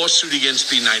 I have a lawsuit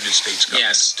against the United States government.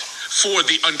 Yes. For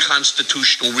the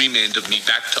unconstitutional remand of me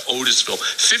back to Otisville.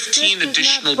 15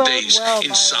 additional days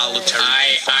in solitary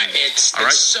confinement. It's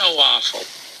so awful.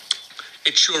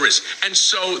 It sure is. And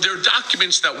so there are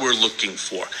documents that we're looking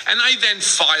for. And I then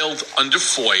filed under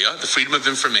FOIA, the Freedom of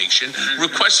Information,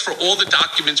 requests for all the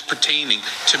documents pertaining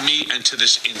to me and to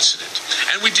this incident.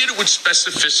 And we did it with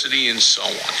specificity and so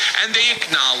on. And they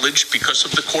acknowledged, because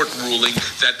of the court ruling,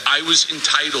 that I was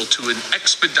entitled to an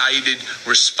expedited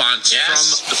response from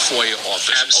the FOIA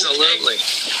office. Absolutely.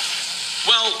 Okay.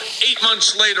 Well, 8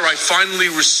 months later, I finally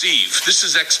received, this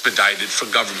is expedited for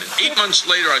government. 8 months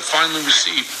later, I finally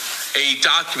received a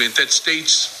document that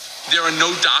states there are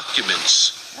no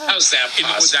documents. How's that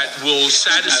possible? That will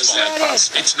satisfy.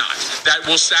 It's not. That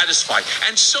will satisfy.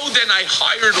 And so then I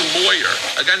hired a lawyer,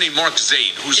 a guy named Mark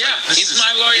Zaid, who's he's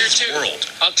my lawyer too. World.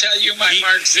 I'll tell you my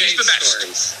Mark Zaid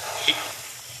stories.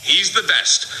 He's the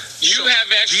best. You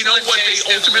have excellent taste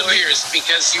in lawyers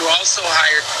because you also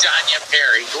hired Danya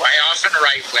Perry, who I often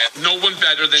write with. No one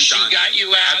better than Danya.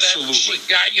 She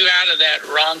got you out of that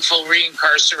wrongful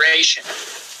reincarceration.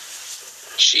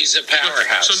 She's a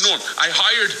powerhouse. So, Norm,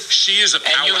 she is a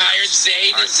powerhouse. And you hired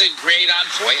Zaid as a great on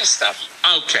FOIA stuff.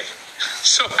 Okay.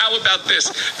 So how about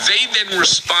this? They then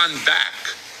respond back.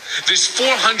 There's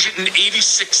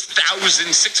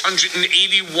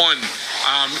 486,681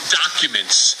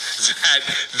 documents that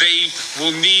they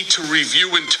will need to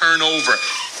review and turn over.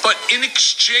 But in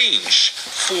exchange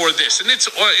for this, and it's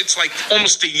like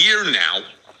almost a year now,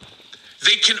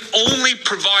 they can only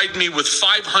provide me with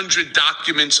 500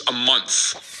 documents a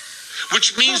month,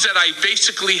 which means that I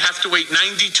basically have to wait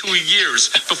 92 years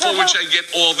before which I get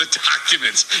all the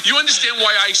documents. You understand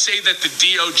why I say that the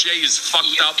DOJ is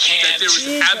fucked up? That there is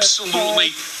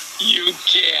absolutely... You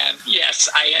can. Yes,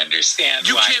 I understand.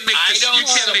 You can't make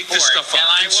this stuff up. And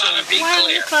I want to be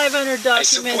clear. 500 documents. I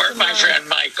support my friend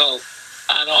Michael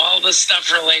on all the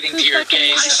stuff relating to your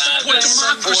case and on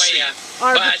democracy.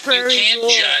 But you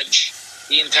can't judge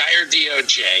the entire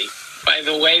DOJ by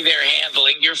the way they're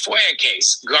handling your FOIA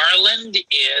case. Garland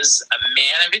is a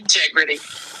man of integrity.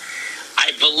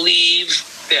 I believe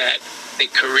that the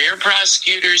career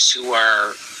prosecutors who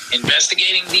are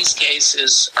investigating these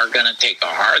cases are going to take a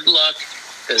hard look.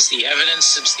 Does the evidence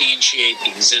substantiate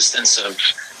the existence of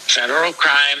federal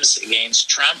crimes against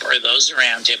Trump or those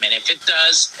around him? And if it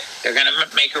does, they're going to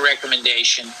make a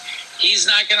recommendation. He's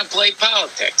not going to play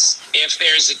politics. If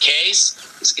there's a case,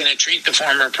 he's going to treat the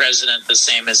former president the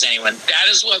same as anyone. That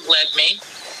is what led me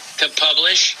to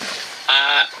publish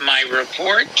my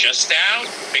report just out,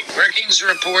 Big Brookings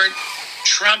report,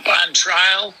 Trump on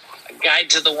Trial, a guide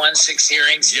to the 1-6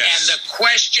 hearings, and the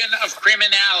question of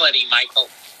criminality, Michael.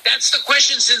 That's the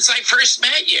question since I first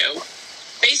met you,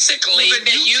 basically,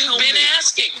 that you've been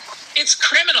asking. It's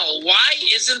criminal. Why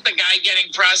isn't the guy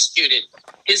getting prosecuted?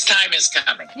 His time is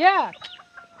coming. Yeah.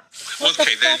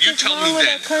 Okay, then you tell me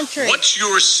then, what's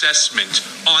your assessment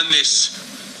on this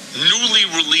newly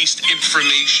released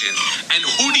information, and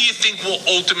who do you think will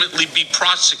ultimately be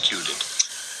prosecuted?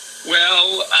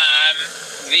 Well,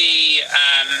 the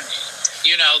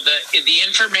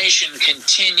information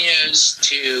continues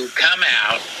to come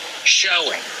out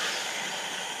showing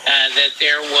that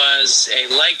there was a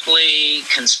likely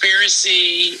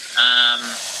conspiracy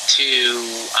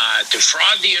to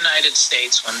defraud the United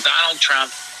States when Donald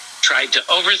Trump tried to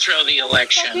overthrow the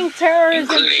election,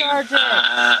 including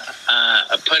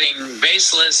putting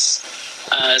baseless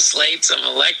slates of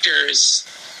electors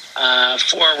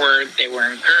forward. They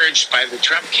were encouraged by the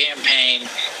Trump campaign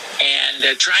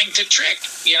and trying to trick.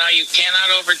 You know, you cannot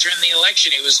overturn the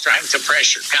election. He was trying to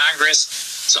pressure Congress.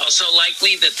 It's also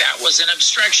likely that that was an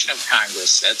obstruction of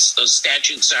Congress. Those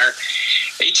statutes are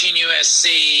 18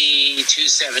 U.S.C.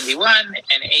 271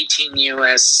 and 18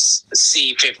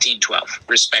 U.S.C. 1512,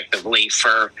 respectively,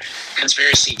 for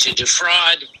conspiracy to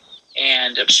defraud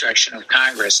and obstruction of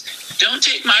Congress. Don't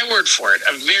take my word for it.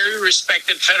 A very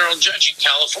respected federal judge in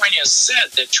California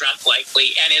said that Trump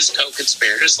likely and his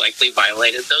co-conspirators likely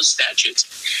violated those statutes.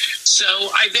 So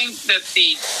I think that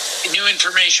the new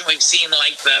information we've seen,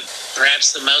 like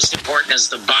perhaps the most important is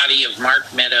the body of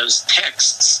Mark Meadows'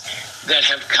 texts that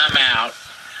have come out.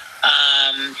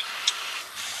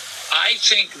 I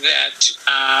think that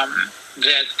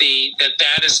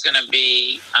is going to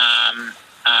be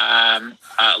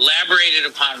elaborated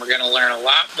upon. We're going to learn a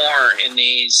lot more in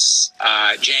these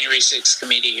January 6th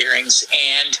committee hearings,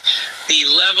 and the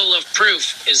level of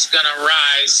proof is going to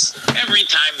rise every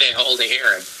time they hold a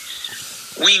hearing.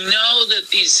 We know that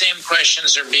these same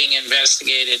questions are being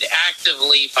investigated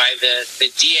actively by the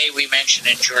DA we mentioned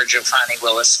in Georgia, Fani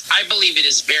Willis. I believe it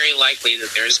is very likely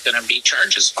that there's going to be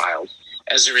charges filed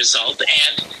as a result,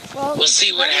 and we'll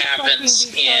see what happens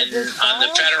on the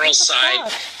federal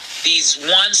side. These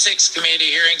 1-6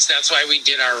 committee hearings, that's why we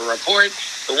did our report.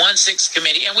 The 1-6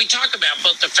 committee, and we talk about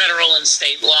both the federal and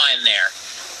state law in there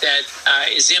that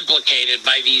is implicated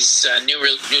by these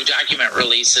new document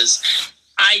releases.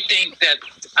 I think that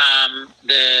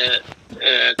the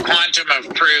quantum of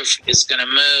proof is going to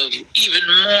move even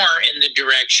more in the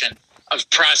direction of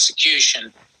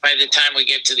prosecution by the time we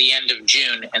get to the end of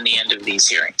June and the end of these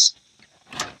hearings.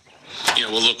 Yeah,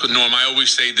 well, look, Norm, I always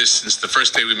say this since the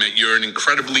first day we met. You're an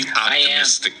incredibly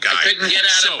optimistic guy. I couldn't get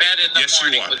out of bed in the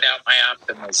morning without my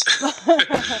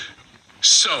optimism.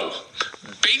 So,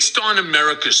 based on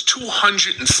America's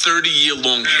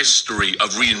 230-year-long history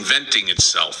of reinventing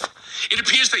itself, it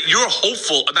appears that you're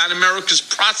hopeful about America's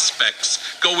prospects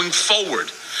going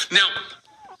forward. Now,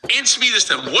 answer me this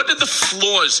then. What are the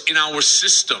flaws in our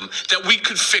system that we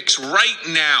could fix right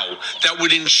now that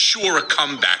would ensure a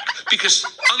comeback? Because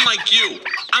unlike you,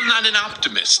 I'm not an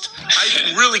optimist. I've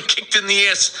been really kicked in the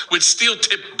ass with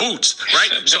steel-tipped boots,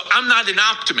 right? So I'm not an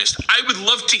optimist. I would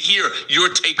love to hear your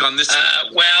take on this.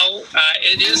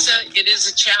 It is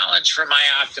a challenge for my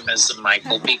optimism,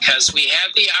 Michael, because we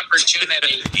had the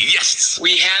opportunity. Yes.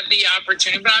 We had the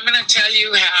opportunity, but I'm going to tell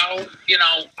you how,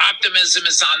 optimism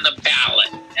is on the ballot.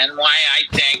 And why I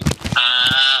think,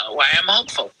 why I'm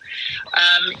hopeful.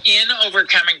 In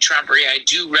Overcoming Trumpery, I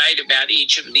do write about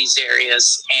each of these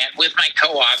areas and with my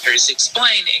co-authors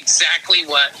explain exactly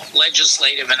what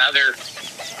legislative and other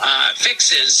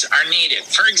fixes are needed.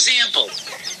 For example,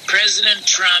 President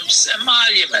Trump's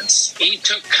emoluments. He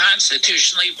took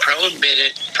constitutionally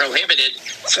prohibited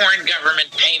foreign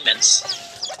government payments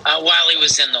while he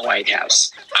was in the White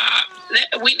House.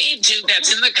 We need to,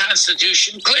 that's in the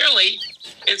Constitution, clearly.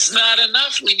 It's not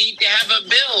enough. We need to have a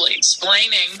bill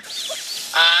explaining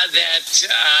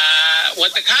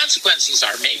what the consequences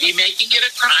are, maybe making it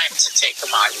a crime to take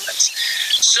emoluments.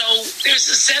 So there's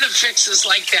a set of fixes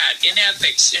like that in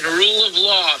ethics, in rule of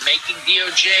law, making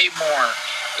DOJ more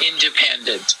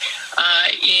independent,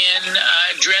 in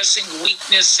addressing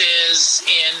weaknesses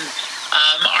in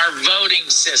our voting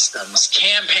systems,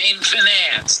 campaign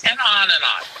finance, and on and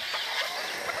on.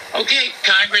 Okay,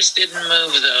 Congress didn't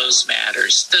move those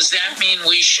matters. Does that mean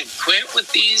we should quit with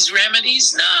these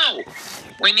remedies? No.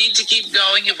 We need to keep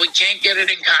going. If we can't get it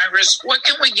in Congress, what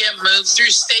can we get moved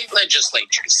through state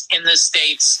legislatures in the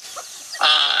states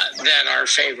that are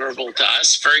favorable to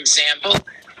us? For example,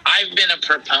 I've been a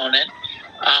proponent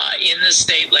in the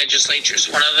state legislatures.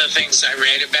 One of the things I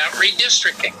read about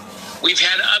redistricting. We've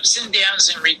had ups and downs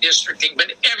in redistricting,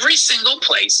 but every single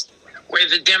place where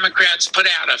the Democrats put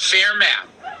out a fair map,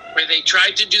 where they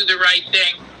tried to do the right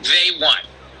thing, they won.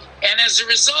 And as a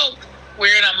result,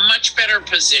 we're in a much better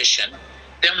position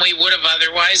than we would have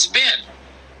otherwise been.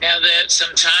 Now, that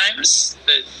sometimes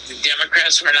the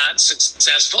Democrats were not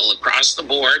successful across the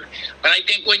board, but I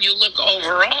think when you look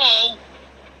overall,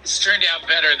 it's turned out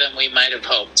better than we might have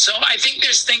hoped. So I think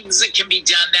there's things that can be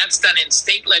done. That's done in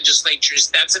state legislatures.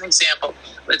 That's an example.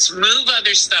 Let's move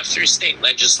other stuff through state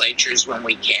legislatures when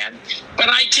we can. But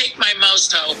I take my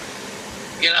most hope,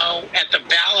 at the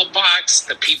ballot box,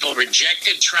 the people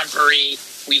rejected Trumpery.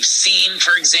 We've seen,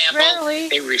 for example,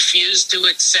 they refused to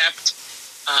accept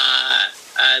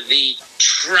the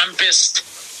Trumpist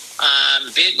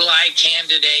big lie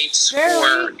candidates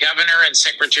for governor and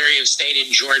secretary of state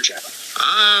in Georgia?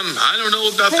 I don't know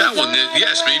about that one.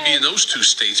 Yes, maybe in those two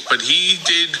states, but he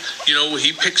did.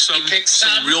 He picked some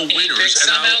real winners. He picked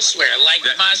some elsewhere, like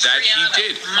Mastriano. That he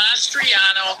did.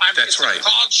 Mastriano. That's right. It's a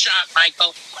called shot,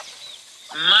 Michael.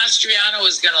 Mastriano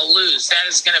is going to lose. That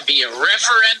is going to be a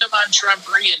referendum on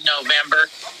Trumpery in November,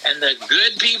 and the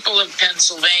good people of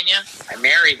Pennsylvania, I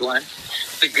married one,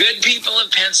 the good people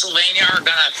of Pennsylvania are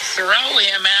going to throw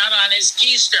him out on his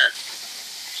keister.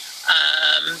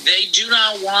 They do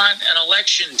not want an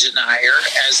election denier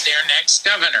as their next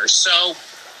governor. So,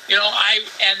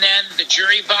 and then the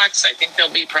jury box, I think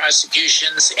there'll be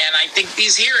prosecutions, and I think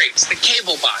these hearings, the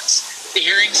cable box, the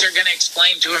hearings are going to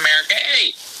explain to America,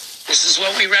 hey, this is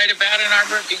what we write about in our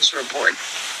Brookings report.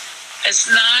 It's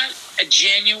not a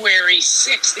January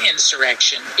 6th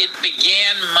insurrection. It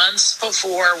began months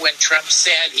before when Trump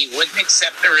said he wouldn't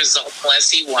accept the result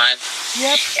unless he won.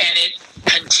 Yep. And it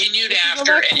continued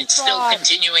after, and it's still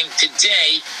continuing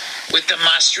today with the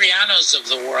Mastrianos of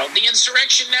the world. The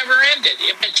insurrection never ended.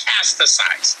 It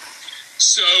metastasized.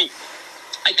 So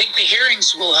I think the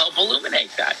hearings will help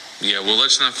illuminate that. Yeah, well,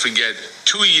 let's not forget,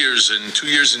 2 years and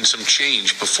some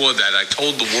change before that, I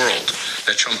told the world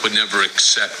that Trump would never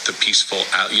accept the peaceful,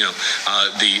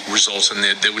 the results, and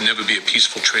there would never be a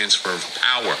peaceful transfer of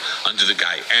power under the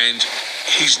guy. And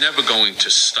he's never going to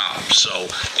stop. So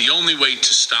the only way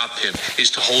to stop him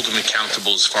is to hold him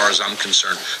accountable, as far as I'm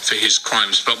concerned, for his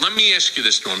crimes. But let me ask you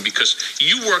this, Norm, because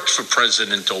you worked for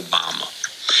President Obama.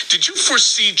 Did you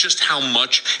foresee just how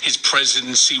much his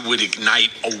presidency would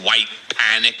ignite a white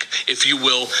panic, if you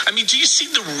will? I mean, do you see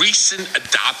the recent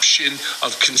adoption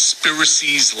of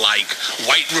conspiracies like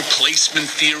white replacement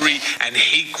theory and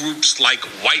hate groups like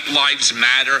White Lives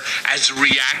Matter as a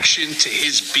reaction to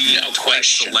his being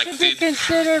twice elected?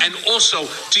 And also,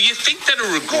 do you think that a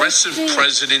regressive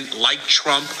president like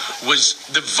Trump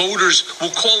the voters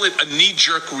will call it a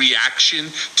knee-jerk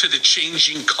reaction to the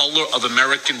changing color of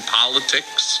American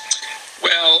politics?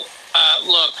 Well,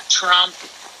 look, Trump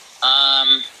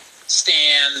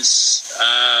stands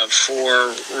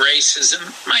for racism.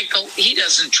 Michael, he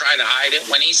doesn't try to hide it.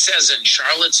 When he says in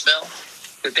Charlottesville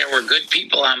that there were good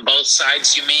people on both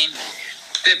sides, you mean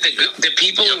that the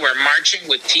people who were marching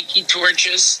with tiki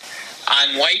torches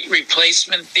on white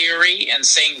replacement theory and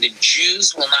saying the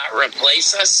Jews will not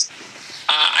replace us?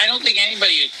 I don't think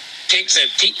anybody who takes a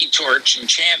tiki torch and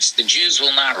chants the Jews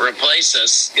will not replace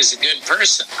us is a good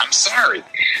person. I'm sorry.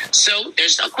 So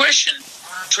there's no question.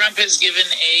 Trump has given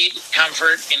aid,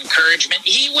 comfort, encouragement.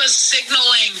 He was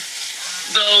signaling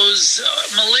those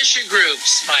militia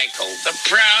groups, Michael, the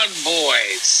Proud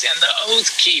Boys and the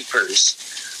Oath Keepers.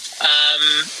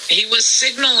 He was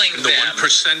signaling them. The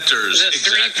 1%ers. The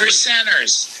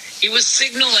 3%ers. He was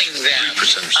signaling them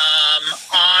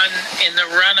in the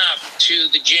run-up to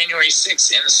the January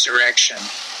 6th insurrection.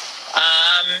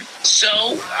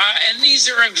 And these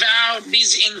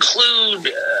include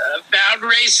avowed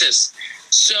racists.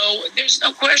 So there's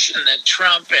no question that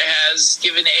Trump has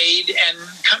given aid and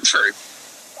comfort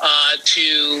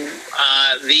to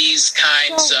these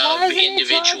kinds of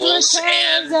individuals,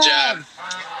 and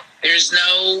there's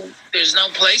no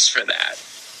place for that.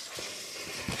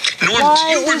 Norm, do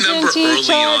you remember early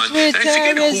on, and I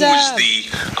forget who was the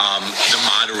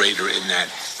moderator in that,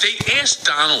 they asked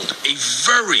Donald a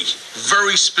very,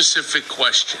 very specific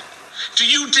question. Do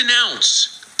you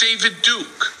denounce David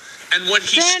Duke and what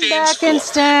he stands for?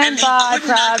 And he could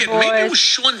not get, maybe it was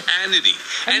Sean Hannity,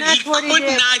 and he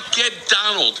could not get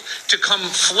Donald to come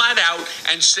flat out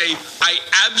and say, I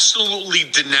absolutely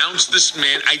denounce this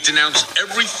man. I denounce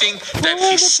everything that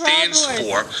he stands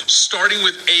for, starting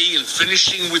with A and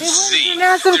finishing with Z.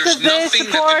 There's nothing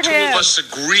that the two of us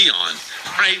agree on.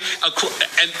 Right?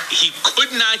 And he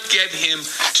could not get him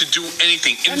to do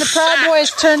anything. And the Proud Boys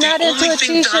turned that into a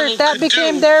t-shirt. That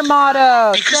became their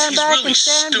motto. Stand back and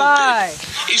stand by.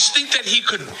 Is think that he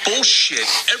could bullshit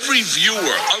every viewer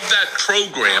of that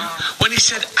program when he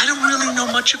said, I don't really know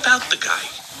much about the guy.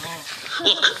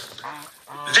 Look,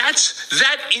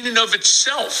 that in and of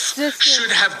itself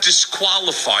should have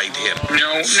disqualified him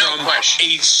from a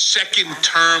second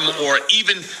term or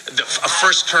even a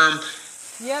first term.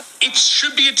 Yep. It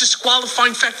should be a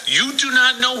disqualifying fact. You do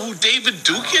not know who David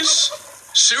Duke is?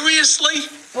 Seriously?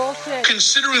 Bullshit.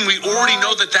 Considering we already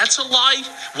know that that's a lie,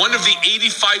 one of the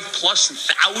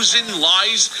 85,000+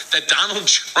 lies that Donald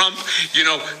Trump,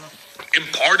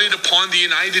 imparted upon the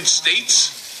United States?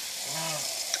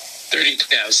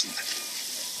 30,000.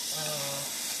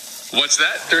 What's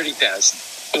that? 30,000.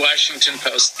 Washington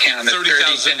Post counted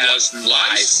 30,000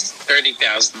 lies.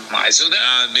 30,000 lies. So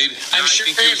maybe. I'm sure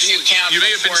if you count, you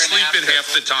may have been sleeping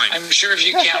half the time. I'm sure if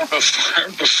you count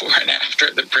before and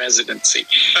after the presidency,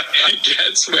 it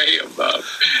gets way above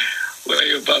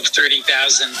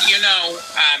 30,000. You know,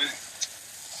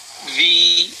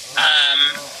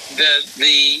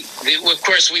 of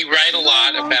course, we write a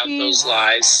lot about those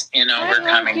lies in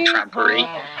Overcoming Trumpery.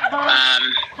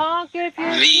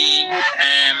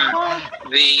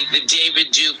 The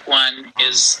David Duke one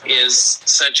is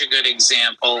such a good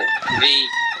example.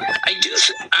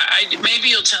 Maybe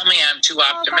you'll tell me I'm too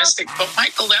optimistic, but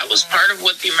Michael, that was part of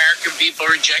what the American people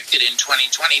rejected in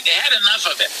 2020. They had enough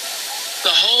of it. The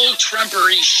whole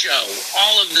Trumpery show,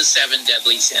 all of the 7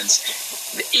 deadly sins,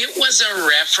 it was a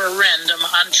referendum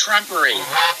on Trumpery.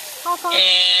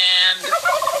 And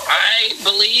I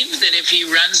believe that if he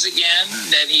runs again,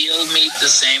 that he'll meet the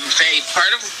same fate. Part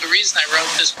of the reason I wrote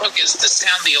this book is to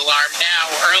sound the alarm now,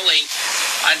 early,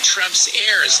 on Trump's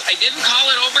heirs. I didn't call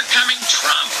it Overcoming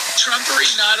Trump. Trumpery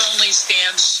not only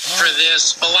stands for this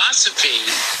philosophy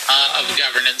of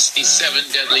governance, these 7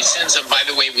 deadly sins, and by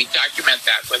the way, we document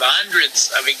that with hundreds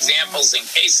of examples and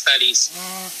case studies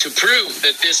to prove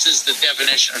that this is the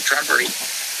definition of Trumpery.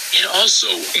 It also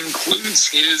includes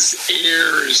his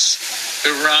heirs,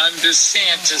 the Ron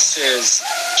DeSantis's,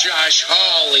 Josh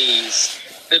Hawley's,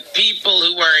 the people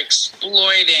who are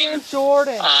exploiting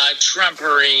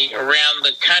Trumpery around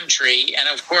the country. And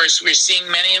of course, we're seeing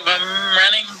many of them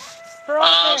running for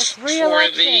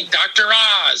the Dr.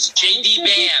 Oz, J.D.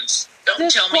 Vance.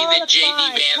 Don't tell me that J.D.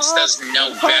 Vance doesn't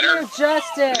know better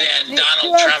than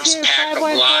Donald Trump's pack of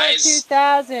lies,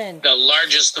 the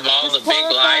largest of all, the big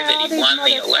lie that he won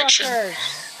the election.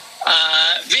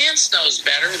 Vance knows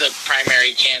better, the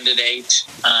primary candidate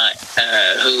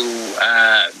who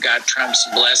got Trump's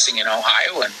blessing in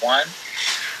Ohio and won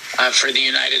for the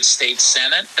United States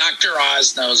Senate. Dr.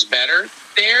 Oz knows better.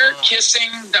 They're kissing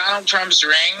Donald Trump's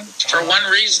ring for one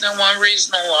reason and one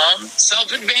reason alone: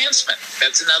 self-advancement.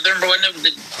 That's another one of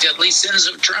the deadly sins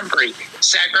of Trumpery.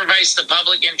 Sacrifice the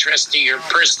public interest to your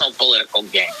personal political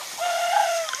gain.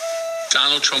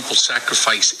 Donald Trump will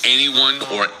sacrifice anyone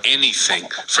or anything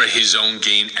for his own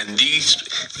gain. And these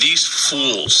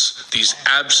fools, these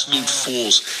absolute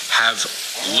fools, have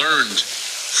learned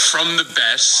from the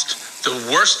best the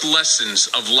worst lessons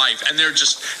of life, and they're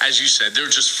just, as you said, they're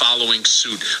just following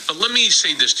suit. But let me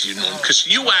say this to you, Norm, because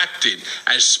you acted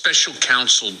as special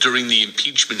counsel during the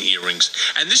impeachment hearings,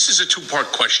 and this is a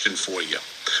 2-part question for you.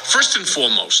 First and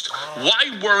foremost,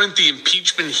 why weren't the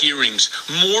impeachment hearings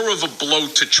more of a blow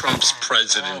to Trump's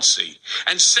presidency?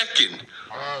 And second,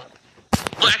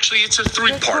 well, actually, it's a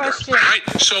 3-parter, right?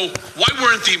 So why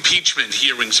weren't the impeachment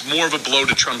hearings more of a blow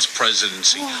to Trump's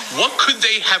presidency? What could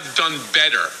they have done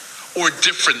better or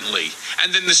differently?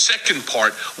 And then the second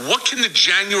part, what can the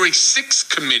January 6th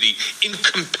committee in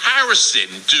comparison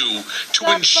do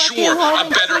to ensure a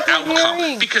better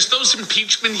outcome? Because those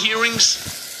impeachment hearings,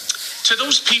 to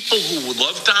those people who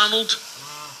love Donald,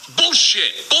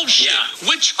 bullshit, yeah.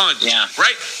 Witch hunt, yeah.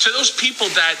 Right? To those people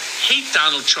that hate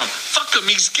Donald Trump, fuck him,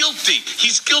 he's guilty.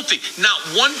 Not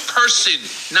one person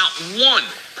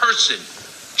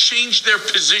changed their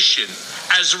position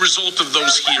as a result of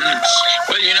those hearings.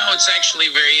 Well, it's actually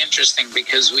very interesting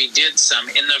because we did some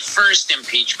in the first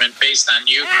impeachment based on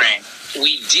Ukraine.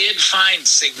 We did find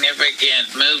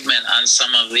significant movement on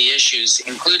some of the issues,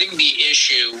 including the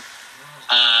issue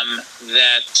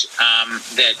that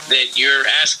you're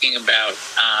asking about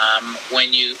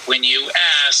when you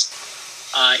ask,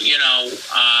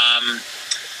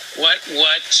 what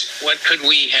could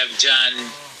we have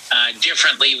done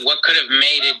differently? What could have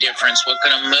made a difference? What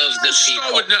could have moved the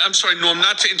people? I'm sorry, Norm,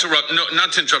 not to interrupt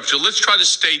you. Let's try to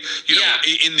stay,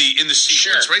 in the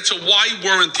sequence, right? So why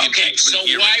weren't the impeachment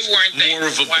hearings more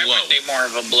of a blow? Why weren't they more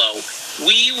of a blow?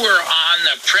 We were on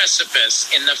the precipice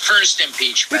in the first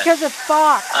impeachment. Because of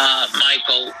Fox.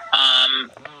 Michael,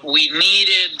 we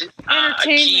needed a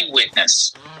key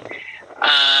witness.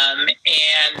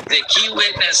 And the key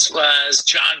witness was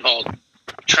John Bolton,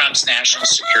 Trump's national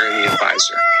security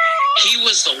advisor. He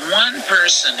was the one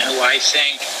person who I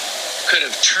think could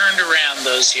have turned around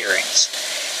those hearings.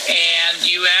 And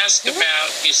you ask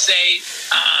about, you say,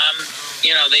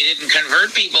 they didn't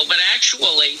convert people, but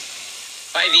actually,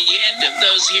 by the end of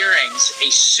those hearings, a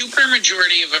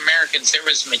supermajority of Americans, there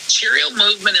was material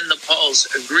movement in the polls,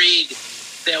 agreed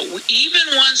that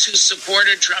even ones who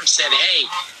supported Trump said, hey,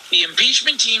 the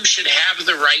impeachment team should have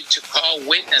the right to call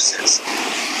witnesses.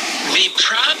 The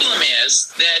problem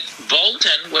is that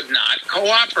Bolton would not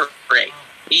cooperate.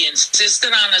 He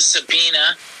insisted on a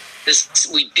subpoena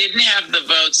We didn't have the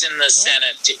votes in the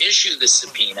Senate to issue the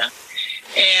subpoena.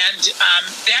 And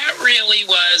that really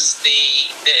was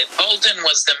Bolton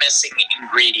was the missing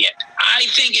ingredient. I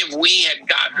think if we had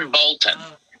gotten Bolton,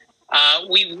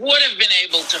 we would have been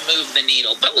able to move the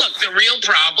needle. But look, the real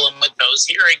problem with those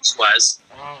hearings was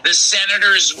the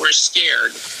senators were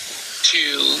scared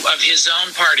of his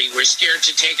own party, were scared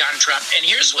to take on Trump. And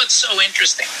here's what's so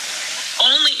interesting.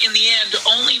 In the end,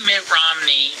 only Mitt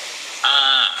Romney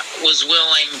was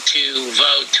willing to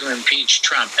vote to impeach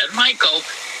Trump. And Michael,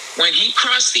 when he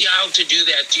crossed the aisle to do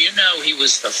that, do you know he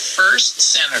was the first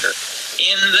senator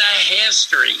in the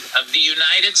history of the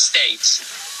United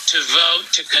States to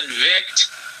vote to convict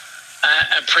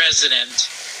a president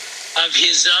of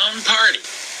his own party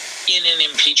in an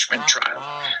impeachment trial?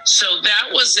 So that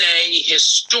was a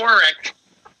historic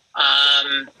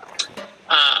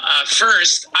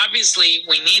first. Obviously,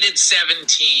 we needed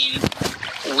 17.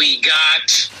 We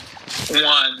got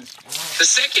 1. The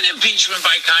second impeachment,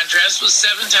 by contrast, was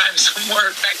 7 times more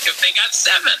effective. They got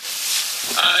 7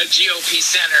 GOP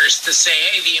senators to say,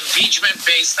 hey, the impeachment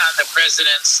based on the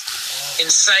president's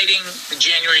inciting the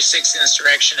January 6th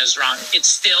insurrection is wrong. It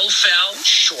still fell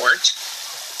short.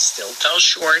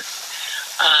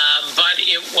 But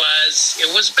it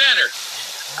was better.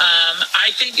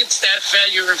 I think it's that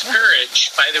failure of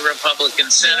courage by the Republican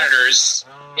senators,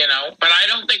 but I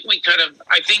don't think we could have.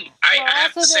 I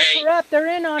have to say, they're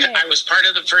in on it. I was part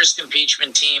of the first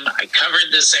impeachment team. I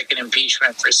covered the second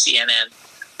impeachment for CNN.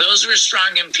 Those were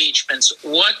strong impeachments.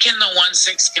 What can the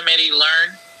 1-6 committee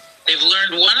learn? They've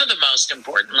learned one of the most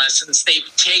important lessons.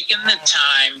 They've taken the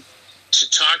time to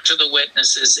talk to the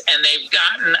witnesses, and they've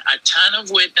gotten a ton of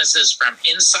witnesses from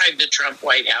inside the Trump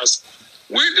White House.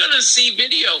 We're going to see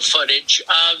video footage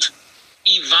of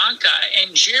Ivanka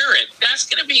and Jared. That's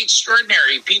going to be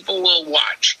extraordinary. People will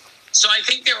watch. So I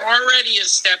think they're already a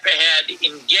step ahead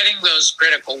in getting those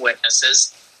critical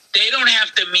witnesses. They don't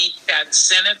have to meet that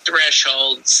Senate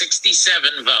threshold,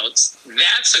 67 votes.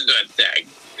 That's a good thing.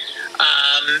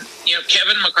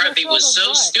 Kevin McCarthy was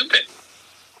so stupid.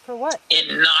 For what?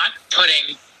 In not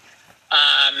putting,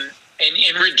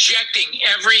 in rejecting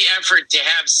every effort to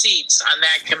have seats on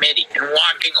that committee and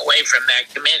walking away from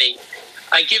that committee,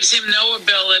 gives him no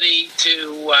ability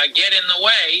to get in the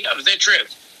way of the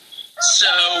truth. So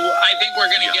I think we're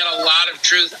going to get a lot of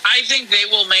truth. I think they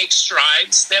will make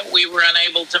strides that we were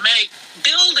unable to make,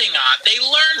 building on. They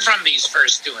learned from these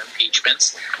first 2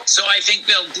 impeachments, so I think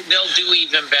they'll do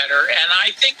even better. And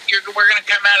I think we're going to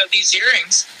come out of these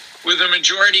hearings with a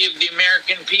majority of the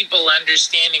American people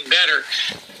understanding better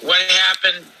what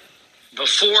happened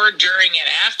before, during, and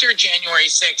after January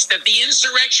 6th, that the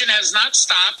insurrection has not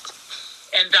stopped,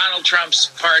 and Donald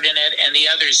Trump's part in it, and the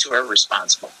others who are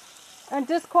responsible. And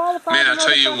disqualify Man, I'll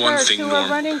tell you one thing, Norm.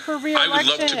 Running for re-election. I would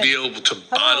love to be able to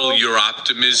bottle your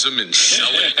optimism and sell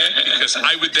it, because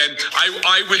I would then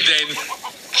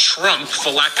trump,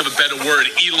 for lack of a better word,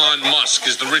 Elon Musk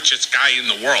is the richest guy in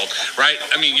the world, right?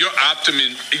 I mean, your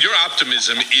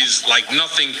optimism is like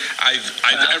nothing I've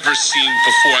ever seen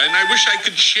before, and I wish I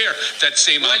could share that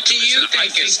same optimism. What do you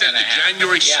think is going to happen?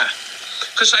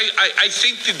 Because I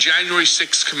think the January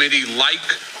 6th committee, like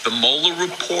the Mueller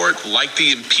report, like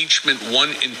the impeachment 1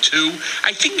 and 2,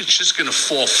 I think it's just going to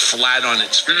fall flat on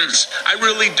its face. I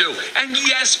really do. And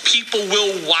yes, people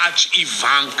will watch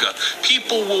Ivanka.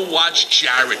 People will watch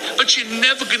Jared. But you're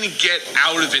never going to get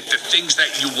out of it the things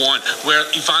that you want, where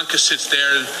Ivanka sits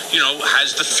there,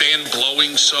 has the fan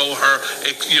blowing so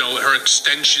her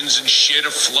extensions and shit are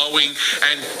flowing,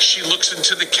 and she looks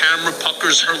into the camera,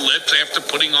 puckers her lips after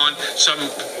putting on some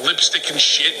lipstick and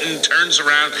shit, and turns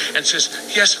around and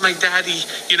says, yes, my daddy,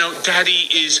 daddy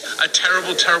is a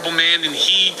terrible, terrible man, and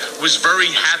he was very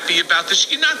happy about this.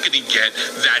 You're not going to get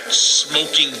that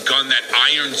smoking gun, that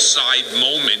Ironside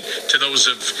moment to those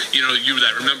of, you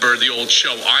that remember the old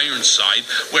show Ironside,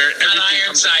 where everything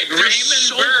comes out. Raymond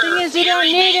Burr. The thing is, you don't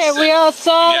need it. We all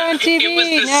saw it on TV. It was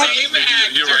the same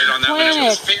actor. You're right on that one. It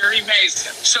was Barry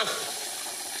Mason.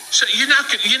 So you're not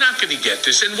going to get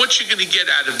this, and what you're going to get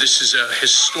out of this is a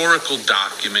historical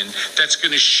document that's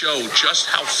going to show just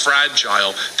how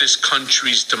fragile this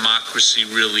country's democracy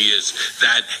really is.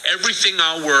 That everything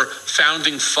our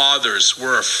founding fathers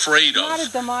were afraid of,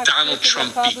 Donald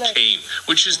Trump became,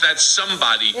 which is that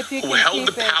somebody who held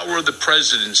the power of the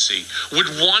presidency would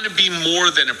want to be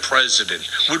more than a president,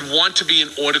 would want to be an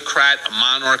autocrat, a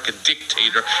monarch, a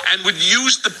dictator, and would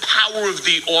use the power of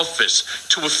the office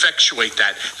to effectuate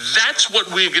that. That's what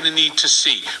we're going to need to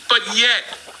see. But yet,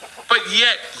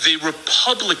 the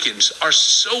Republicans are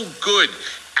so good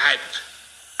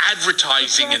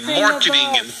advertising and marketing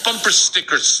and bumper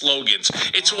sticker slogans.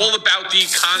 It's all about the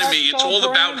economy. It's all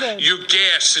about your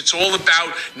gas. It's all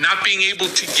about not being able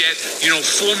to get,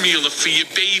 formula for your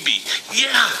baby.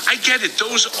 Yeah, I get it.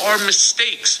 Those are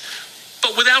mistakes.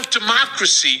 But without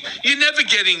democracy, you're never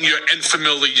getting your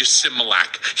Enfamil or your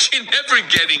Similac. You're never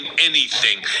getting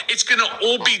anything. It's going to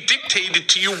all be dictated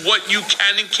to you what you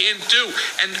can and can't do.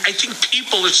 And I think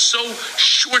people are so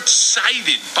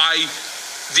short-sighted by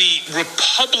the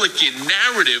Republican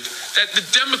narrative that the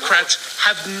Democrats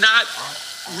have not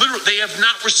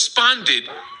responded.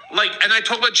 And I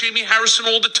talk about Jamie Harrison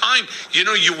all the time.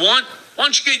 Why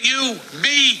don't you get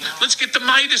me? Let's get the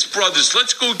Midas brothers.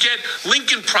 Let's go get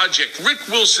Lincoln Project, Rick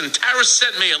Wilson, Tara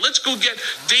Setmayer. Let's go get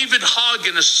David Hogg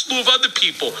and a slew of other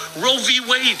people. Roe v.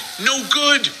 Wade, no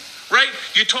good, right?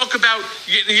 You talk about,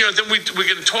 then we're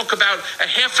going to talk about a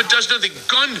half a dozen of the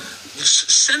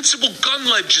sensible gun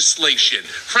legislation,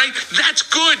 right? That's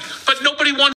good, but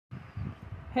nobody wants.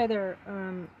 Heather,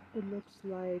 it looks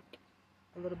like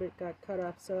a little bit got cut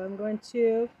off, so I'm going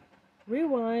to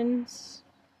rewind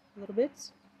a little bit.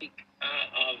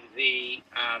 Of the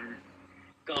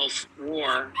Gulf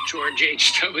War, George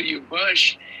H.W.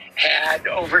 Bush had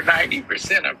over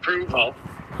 90% approval.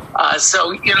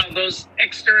 So, those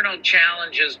external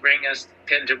challenges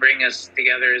tend to bring us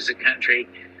together as a country.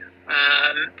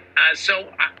 So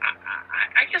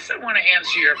I guess I want to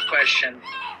answer your question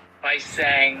by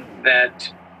saying that,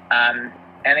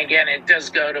 and again, it does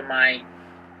go to my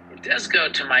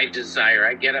desire.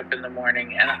 I get up in the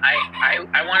morning and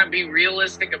I want to be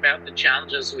realistic about the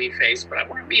challenges we face, but I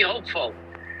want to be hopeful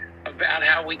about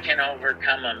how we can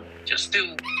overcome them, just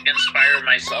to inspire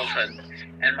myself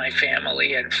and my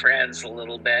family and friends a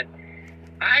little bit.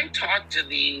 I talk to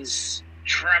these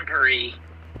Trumpery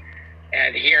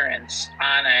adherents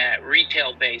on a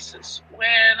retail basis. When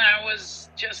I was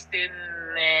just in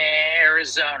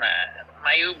Arizona,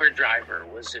 my Uber driver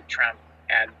was a Trump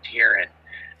adherent.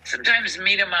 Sometimes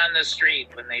meet them on the street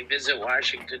when they visit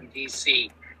Washington,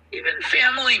 D.C., even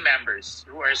family members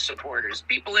who are supporters,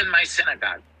 people in my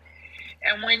synagogue.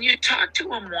 And when you talk to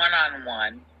them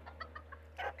one-on-one,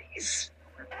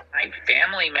 my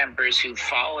family members who've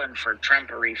fallen for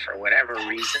Trumpery for whatever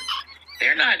reason,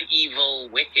 they're not evil,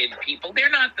 wicked people. They're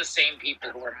not the same people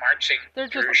who are marching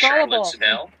through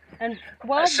Charlottesville. And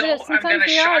sometimes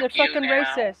they are. They're fucking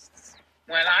racists.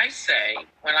 When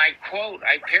I quote,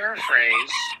 I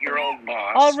paraphrase your old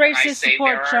boss. All racists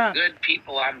support Trump. There are good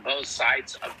people on both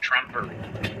sides of Trumpery.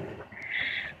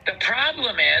 The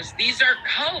problem is these are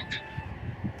cult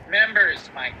members,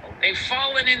 Michael. They've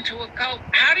fallen into a cult.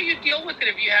 How do you deal with it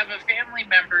if you have a family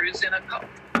member who's in a cult?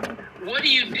 What do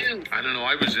you do? I don't know.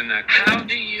 I was in that cult. How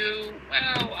do you?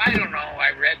 Well, I don't know.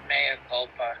 I read Mea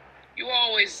Culpa. You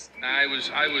always. I was.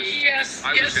 Yes,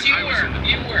 you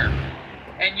were.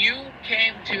 And you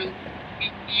came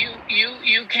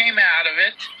out of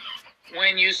it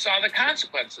when you saw the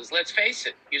consequences. Let's face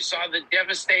it. You saw the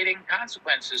devastating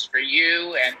consequences for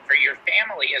you and for your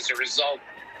family as a result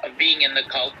of being in the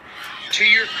cult. To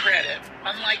your credit,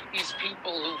 unlike these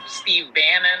people Steve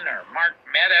Bannon or Mark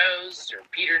Meadows or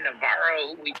Peter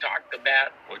Navarro, who we talked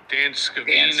about, or Dan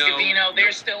Scavino,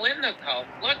 they're still in the cult.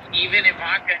 Look, even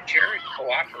Ivanka and Jared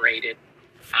cooperated.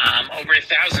 Over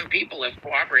 1,000 people have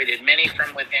cooperated, many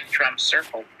from within Trump's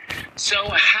circle. So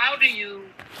how do you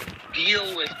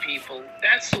deal with people?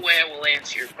 That's the way I will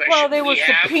answer your question. Well, they were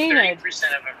subpoenaed. 30%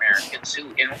 of Americans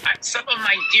who, some of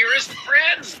my dearest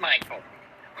friends, Michael,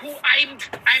 who I'm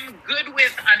good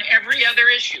with on every other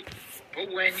issue.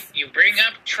 But when you bring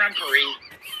up Trumpery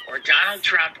or Donald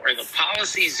Trump or the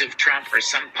policies of Trump or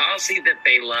some policy that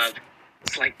they love,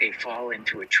 it's like they fall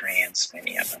into a trance,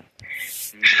 many of them.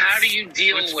 How do you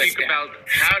deal with them?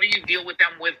 How do you deal with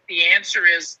them? The answer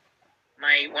is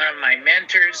one of my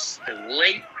mentors, the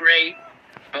late, great,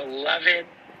 beloved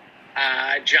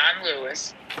John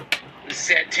Lewis, who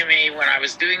said to me when I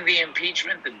was doing the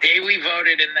impeachment, the day we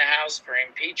voted in the House for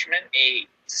impeachment, he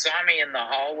saw me in the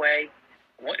hallway.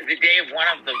 The day of one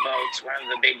of the votes, one of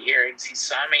the big hearings, he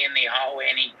saw me in the hallway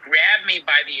and he grabbed me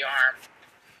by the arm.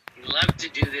 He loved to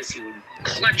do this. He would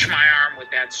clutch my arm with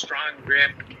that strong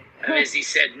grip. As he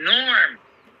said, Norm,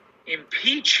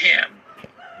 impeach him,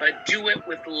 but do it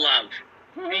with love.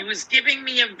 And he was giving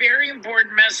me a very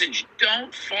important message.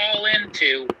 Don't fall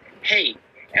into hate.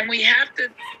 And we have to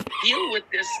deal with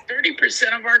this.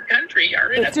 30% of our country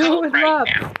are in a cult right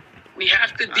now. We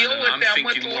have to deal with them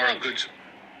with love.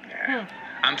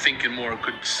 I'm thinking more a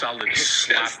good solid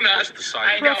slap across the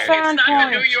side. I know, it's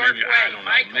not the New York way,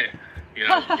 Michael. You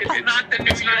know, it's not the New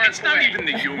York it's not way. even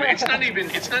the human. It's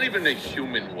not even the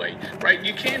human way, right?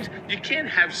 You can't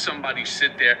have somebody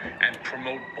sit there and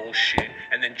promote bullshit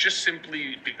and then just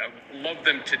simply love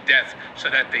them to death so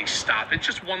that they stop. It's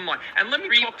just one line. And let me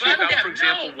talk to you about, for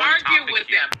example, one topic. Argue with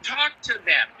them. Talk to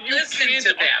them. Listen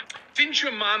to them. Didn't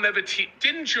your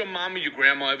mom or your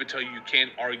grandma ever tell you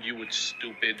can't argue with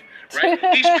stupid? Right?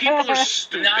 These people are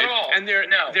stupid, Not all. and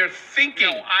they're thinking.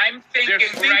 No, I'm thinking their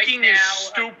thinking right is now,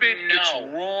 stupid. No. It's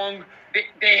wrong.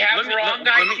 They have wrong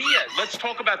ideas. Let's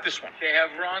talk about this one. They have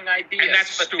wrong ideas, and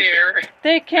that's but stupid.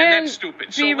 They can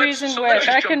stupid. be reasoned with.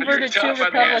 I converted 2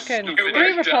 Republicans,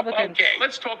 3 Republicans. Okay,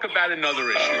 let's talk about another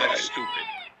issue that's stupid.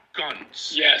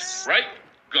 Guns. Yes. Right?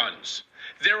 Guns.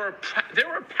 There are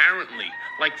apparently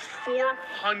like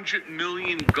 400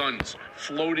 million guns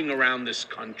floating around this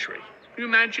country. Can you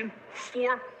imagine?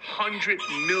 400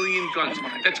 million guns.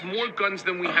 That's more guns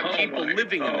than we have people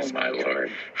living in this country.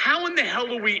 Lord. How in the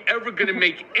hell are we ever going to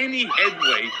make any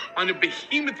headway on a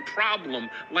behemoth problem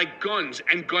like guns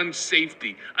and gun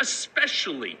safety,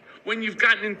 especially when you've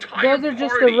got an entire Those are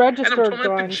just party, the registered and I'm talking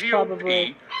about guns, the GOP,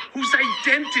 probably. whose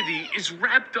identity is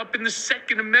wrapped up in the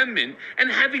Second Amendment and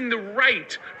having the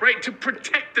right to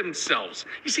protect themselves.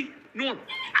 You see, Norm,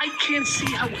 I can't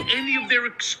see how any of their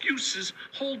excuses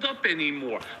hold up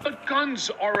anymore. But guns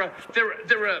are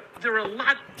they're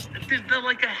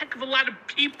like a heck of a lot of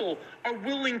people are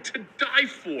willing to die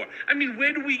for. I mean,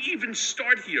 where do we even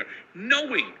start here?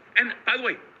 Knowing, and by the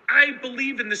way, I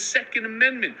believe in the Second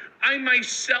Amendment. I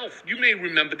myself, you may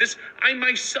remember this, I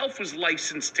myself was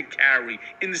licensed to carry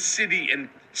in the city and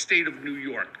state of New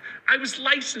York. I was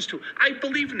licensed to. I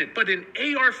believe in it. But an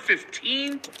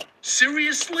AR-15?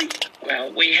 Seriously?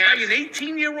 Well, we have an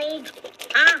 18-year-old?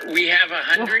 Huh? We have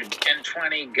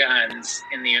 120 guns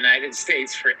in the United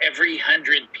States for every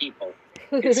 100 people.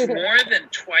 It's more than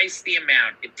twice the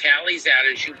amount. It tallies out,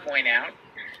 as you point out,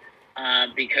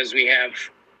 because we have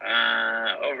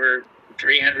over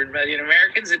 300 million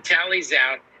Americans. It tallies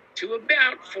out to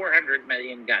about 400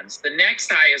 million guns. The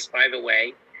next highest, by the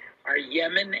way, are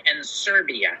Yemen and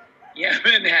Serbia.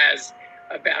 Yemen has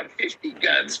about 50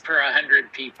 guns per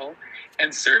 100 people,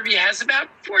 and Serbia has about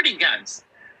 40 guns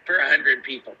per 100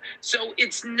 people. So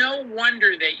it's no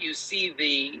wonder that you see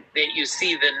the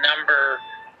number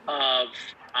of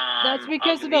that's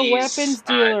because of the these, weapons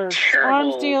dealers,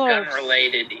 arms dealers,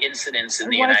 gun-related incidents in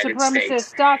the white United supremacists States.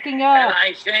 stocking up. And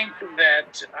I think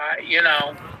that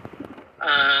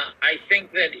I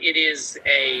think that it is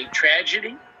a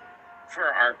tragedy for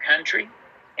our country,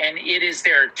 and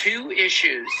there are 2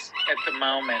 issues at the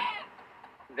moment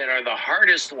that are the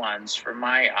hardest ones for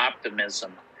my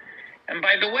optimism. And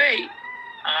by the way,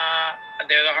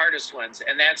 they're the hardest ones,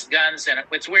 and that's guns, and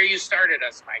it's where you started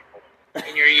us, Michael,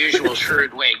 in your usual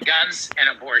shrewd way. Guns and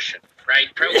abortion, right?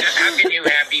 How can you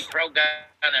be pro-gun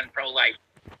and pro-life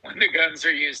when the guns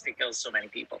are used to kill so many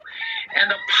people? And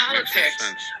the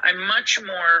politics, I'm much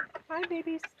more... Hi,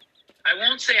 babies. I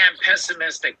won't say I'm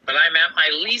pessimistic, but I'm at my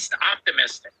least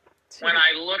optimistic when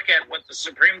I look at what the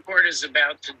Supreme Court is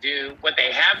about to do, what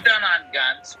they have done on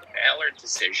guns, with the Heller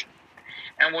decision,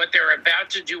 and what they're about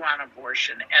to do on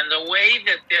abortion, and the way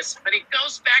that but it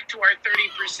goes back to our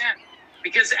 30%,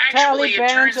 because actually it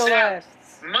turns out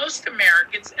most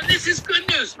Americans, and this is good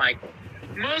news, Michael,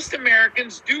 most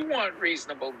Americans do want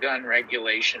reasonable gun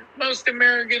regulation. Most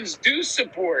Americans do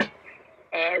support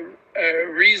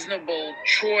reasonable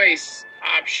choice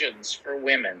options for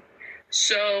women.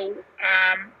 So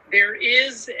there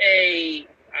is a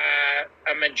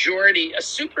majority, a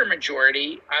super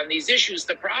majority on these issues.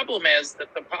 The problem is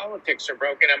that the politics are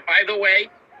broken. And by the way,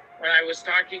 when I was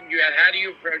talking to you about how do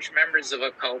you approach members of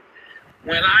a cult,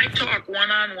 when I talk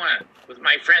one-on-one with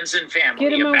my friends and family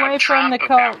Get 'em about away Trump, from the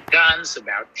cult. about guns,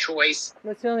 about choice,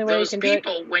 That's the only way you those can do it.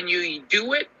 people, when you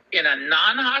do it in a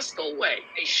non-hostile way,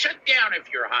 they shut down if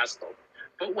you're hostile.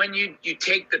 But when you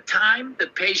take the time, the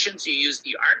patience, you use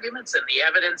the arguments and the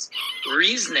evidence,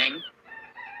 reasoning,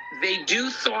 they do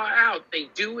thaw out. They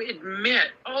do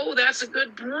admit, oh, that's a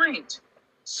good point.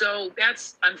 So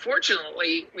that's,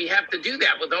 unfortunately, we have to do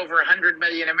that with over 100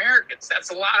 million Americans.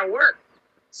 That's a lot of work.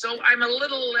 So I'm a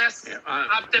little less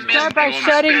optimistic. Start by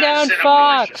shutting down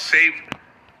Fox.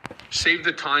 Save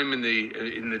the time in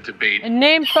the debate. And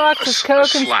name Fox as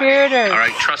co-conspirators. All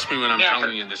right, trust me when I'm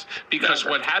telling you this, because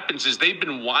what happens is they've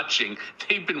been watching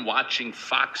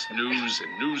Fox News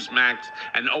and Newsmax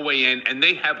and OAN, and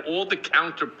they have all the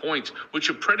counterpoints, which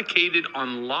are predicated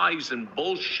on lies and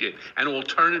bullshit and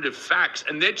alternative facts,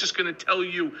 and they're just going to tell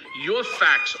you your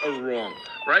facts are wrong,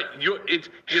 right?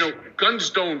 Guns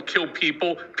don't kill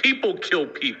people; people kill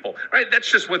people, right?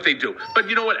 That's just what they do. But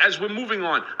you know what? As we're moving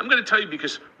on, I'm going to tell you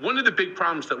because one of the big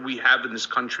problems that we have in this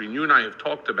country, and you and I have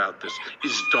talked about this,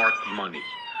 is dark money,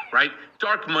 right?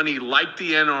 Dark money, like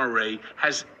the NRA,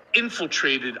 has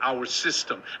infiltrated our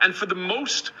system, and for the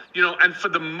most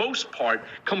part,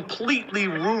 completely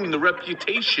ruined the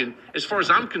reputation, as far as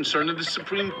I'm concerned, of the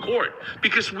Supreme Court.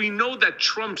 Because we know that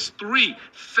Trump's 3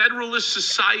 Federalist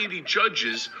Society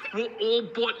judges were all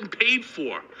bought and paid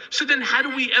for. So then, how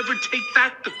do we ever take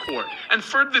back the court? And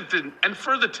further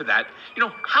to that,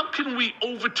 how can we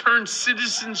overturn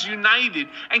Citizens United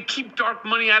and keep dark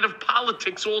money out of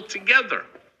politics altogether?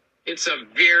 It's a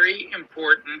very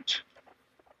important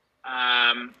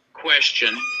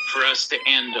question for us to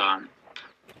end on.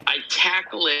 I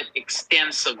tackle it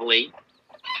extensively,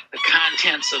 the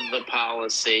contents of the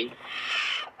policy,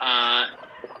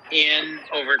 in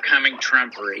Overcoming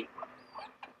Trumpery.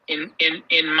 In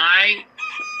my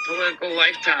political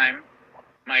lifetime,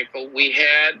 Michael, we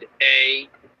had a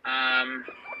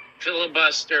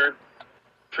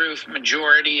filibuster-proof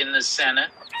majority in the Senate.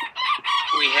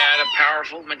 We had a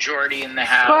powerful majority in the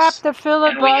House. Scrap the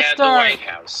filibuster. And we had the White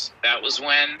House. That was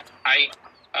when I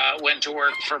went to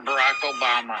work for Barack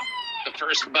Obama. The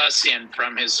first bus in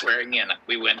from his swearing in,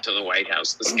 we went to the White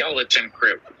House, the skeleton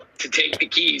crew, to take the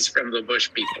keys from the Bush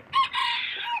people.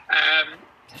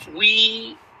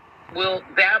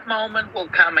 That moment will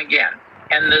come again.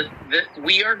 And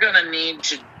we are going to need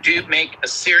to make a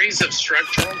series of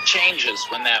structural changes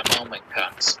when that moment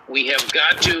comes. We have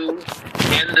got to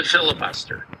end the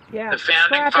filibuster. Yeah, the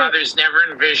founding fathers never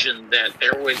envisioned that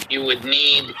you would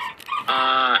need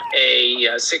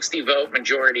a 60-vote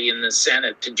majority in the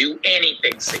Senate to do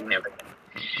anything significant.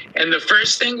 And the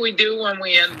first thing we do when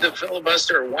we end the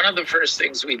filibuster, or one of the first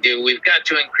things we do, we've got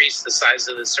to increase the size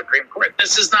of the Supreme Court.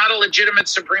 This is not a legitimate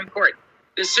Supreme Court.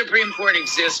 The Supreme Court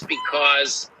exists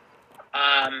because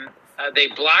they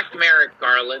blocked Merrick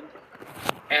Garland,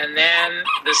 and then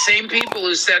the same people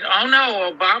who said, "Oh no,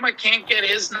 Obama can't get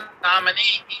his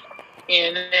nominee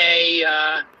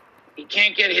he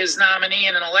can't get his nominee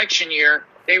in an election year,"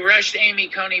 they rushed Amy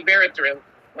Coney Barrett through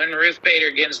when Ruth Bader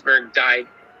Ginsburg died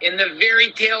in the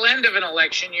very tail end of an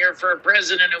election year for a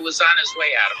president who was on his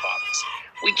way out of office.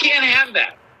 We can't have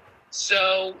that.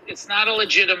 So it's not a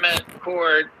legitimate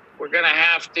court. We're going to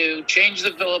have to change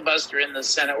the filibuster in the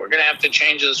Senate. We're going to have to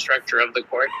change the structure of the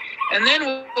court. And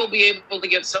then we'll be able to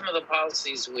get some of the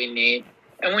policies we need.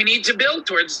 And we need to build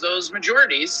towards those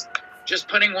majorities, just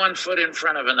putting one foot in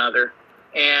front of another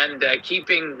and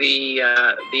keeping the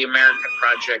American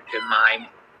project in mind.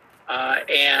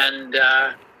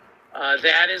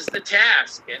 That is the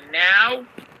task. And now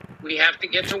we have to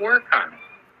get to work on it.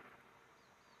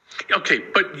 Okay,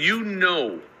 but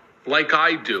like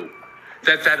I do,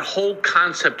 that whole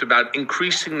concept about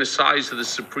increasing the size of the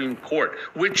Supreme Court,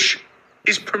 which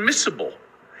is permissible,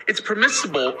 it's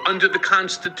permissible under the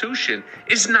Constitution,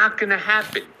 is not going to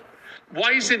happen.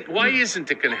 Why isn't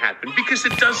it going to happen? Because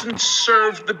it doesn't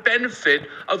serve the benefit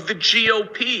of the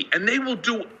GOP, and they will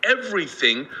do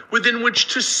everything within which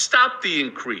to stop the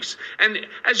increase. And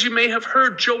as you may have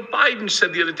heard, Joe Biden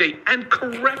said the other day, and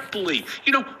correctly,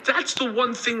 that's the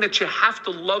one thing that you have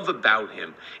to love about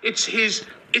him. It's his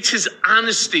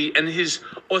honesty and his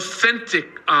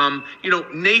authentic,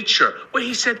 nature, where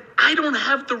he said, I don't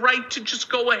have the right to just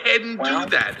go ahead and do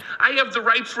that. I have the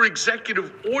right for executive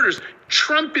orders.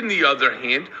 Trump, on the other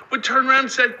hand, would turn around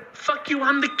and say, fuck you,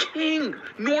 I'm the king.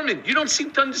 Norman, you don't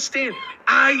seem to understand.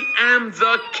 I am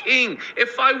the king.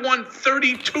 If I want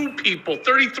 33 people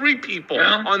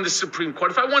on the Supreme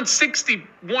Court, if I want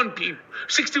 61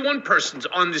 persons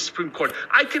on the Supreme Court,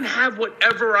 I can have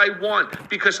whatever I want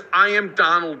because I am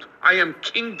Donald. I am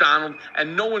King Donald,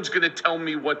 and no one's going to tell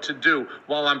me what to do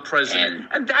while I'm president.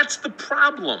 And that's the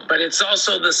problem. But it's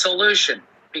also the solution,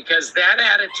 because that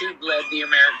attitude led the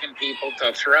American people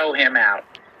to throw him out.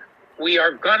 We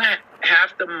are going to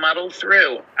have to muddle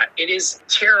through. It is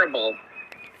terrible.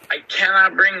 I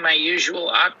cannot bring my usual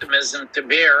optimism to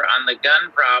bear on the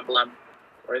gun problem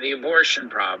or the abortion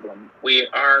problem. We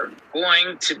are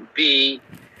going to be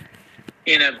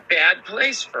in a bad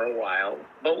place for a while,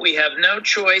 but we have no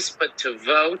choice but to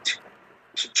vote,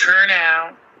 to turn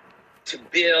out, to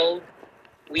build.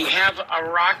 We have a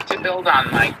rock to build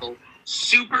on, Michael.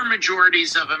 Super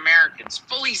majorities of Americans,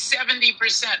 fully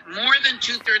 70%, more than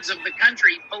 2/3 of the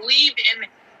country, believe in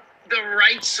the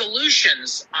right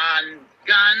solutions on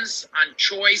guns, on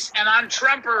choice, and on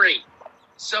Trumpery.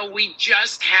 So we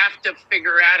just have to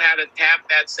figure out how to tap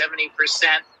that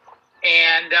 70%,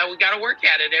 and we got to work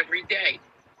at it every day.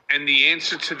 And the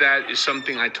answer to that is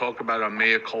something I talk about on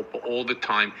Mea Culpa all the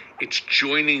time. It's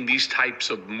joining these types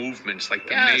of movements like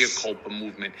the Mea Culpa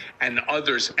movement and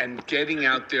others and getting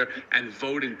out there and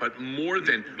voting. But more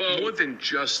than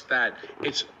just that,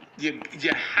 it's you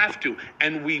have to.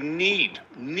 And we need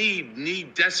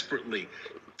desperately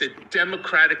the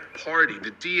Democratic Party,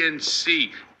 the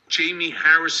DNC, Jamie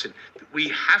Harrison. We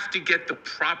have to get the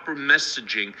proper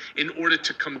messaging in order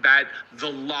to combat the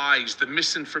lies, the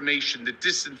misinformation, the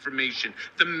disinformation,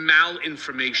 the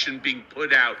malinformation being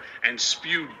put out and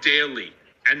spewed daily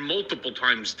and multiple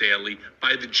times daily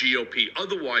by the GOP.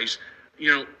 Otherwise,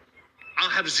 I'll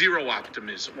have zero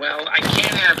optimism. Well, I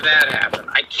can't have that happen.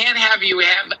 I can't have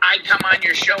I come on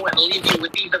your show and leave you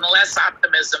with even less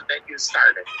optimism than you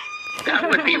started. That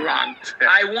would be wrong.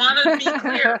 I want to be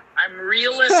clear. I'm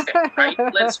realistic, right?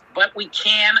 But we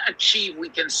can achieve. We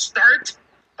can start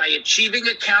by achieving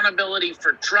accountability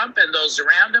for Trump and those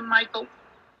around him, Michael.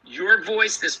 Your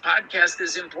voice, this podcast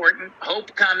is important.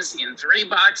 Hope comes in 3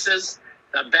 boxes: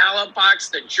 the ballot box,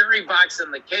 the jury box,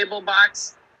 and the cable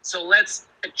box. So let's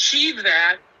achieve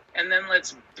that, and then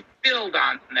let's build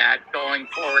on that going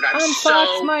forward. I'm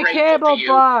so grateful to you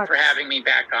for having me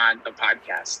back on the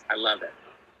podcast. I love it.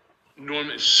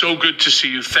 Norm, it's so good to see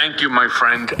you. Thank you, my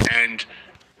friend. And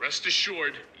rest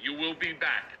assured, you will be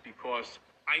back because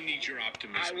I need your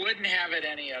optimism. I wouldn't have it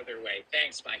any other way.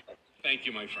 Thanks, Michael. Thank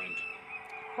you, my friend.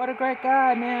 What a great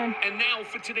guy, man. And now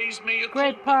for today's Mea Culpa.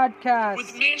 Great podcast.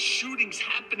 With mass shootings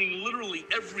happening literally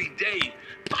every day,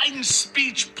 Biden's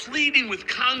speech pleading with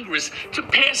Congress to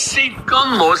pass safe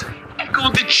gun laws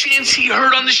echoed the chants he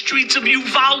heard on the streets of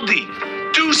Uvalde.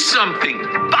 Do something.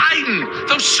 Biden,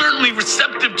 though certainly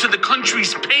receptive to the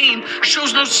country's pain,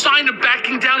 shows no sign of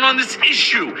backing down on this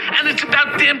issue. And it's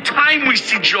about damn time we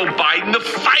see Joe Biden, the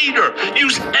fighter,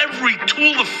 use every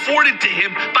tool afforded to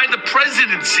him by the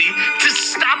presidency to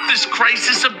stop this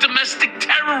crisis of domestic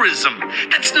terrorism.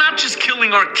 That's not just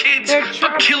killing our kids,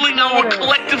 but killing our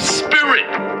collective spirit.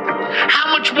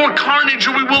 How much more carnage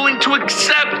are we willing to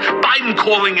accept? Biden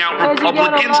calling out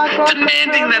Republicans,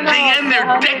 demanding that they end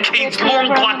their decades-long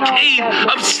blockade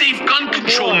of safe gun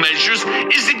control measures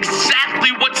is exactly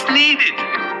what's needed.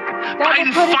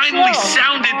 Biden finally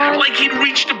sounded like he'd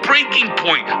reached a breaking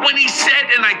point when he said,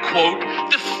 and I quote,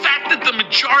 "The fact that the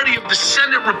majority of the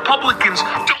Senate Republicans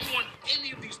don't want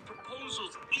any of these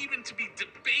proposals even to be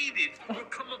debated or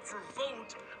come up for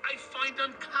vote, I find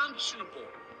unconscionable."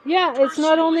 Yeah, it's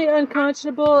not only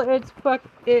unconscionable, it's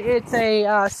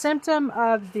a symptom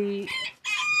of the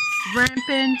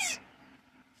rampant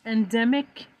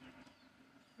endemic,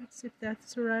 let's see if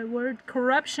that's the right word,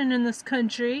 corruption in this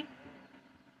country,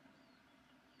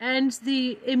 and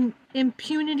the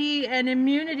impunity and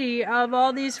immunity of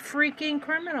all these freaking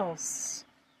criminals.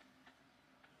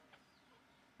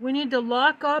 We need to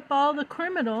lock up all the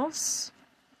criminals,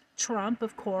 Trump,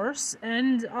 of course,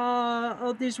 and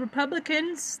all these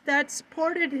Republicans that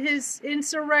supported his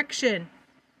insurrection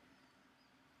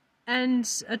and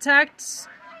attacked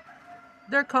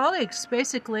their colleagues,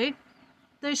 basically.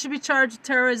 They should be charged with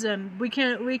terrorism. We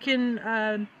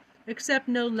can accept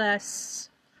no less.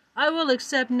 I will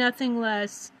accept nothing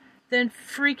less than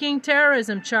freaking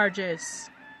terrorism charges.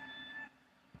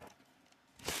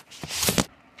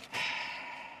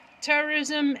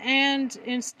 Terrorism and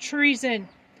treason.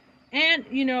 And,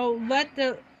 let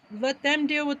them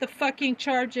deal with the fucking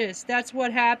charges. That's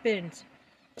what happened.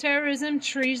 Terrorism,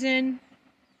 treason,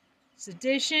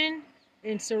 sedition,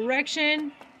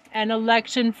 insurrection, and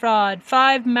election fraud.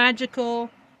 5 magical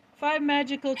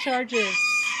charges.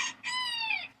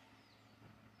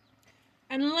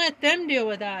 And let them deal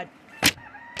with that.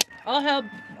 I'll help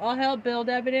build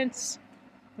evidence.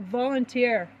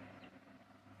 Volunteer,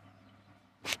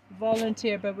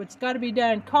 but it's got to be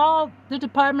done. Call the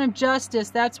Department of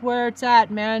Justice. That's where it's at,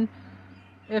 man.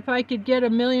 If I could get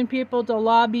 1 million people to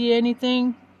lobby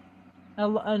anything,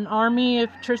 an army, if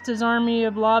Trista's army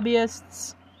of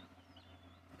lobbyists,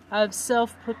 of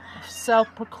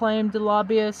self-proclaimed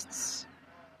lobbyists,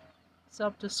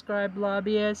 self-described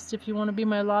lobbyists. If you want to be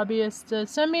my lobbyist,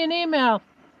 send me an email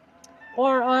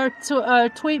or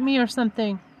tweet me or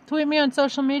something. Tweet me on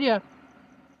social media.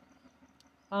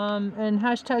 And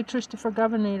hashtag Trista for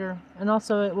Governor. And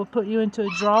also it will put you into a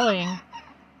drawing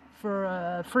for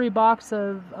a free box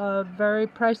of very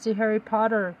pricey Harry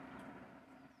Potter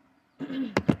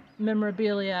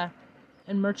memorabilia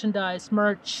and merch.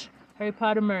 Harry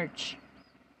Potter merch.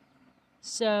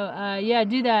 So, yeah,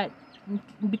 do that.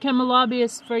 Become a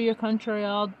lobbyist for your country.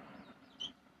 I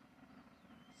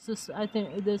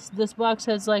think this box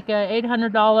has like a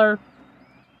 $800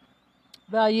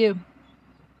 value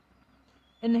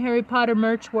in the Harry Potter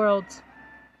merch world.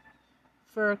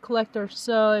 for collectors.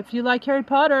 So if you like Harry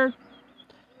Potter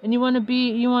and you want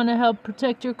to help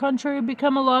protect your country,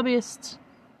 become a lobbyist.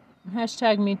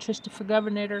 Hashtag me, Trista for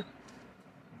Governor.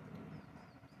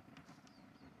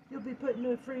 You'll be put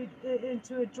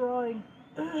into a drawing.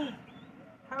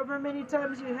 However many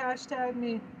times you hashtag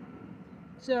me.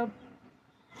 So,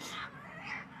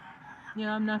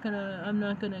 I'm not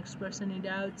gonna express any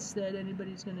doubts that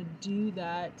anybody's gonna do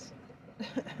that.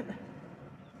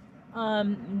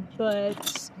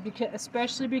 But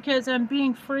especially because I'm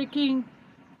being freaking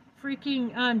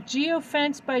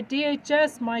geofenced by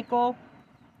DHS, Michael.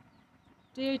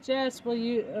 DHS,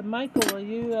 Michael,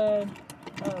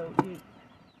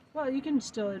 well, you can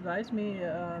still advise me.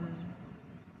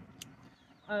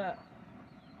 I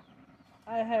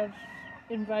have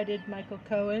invited Michael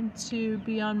Cohen to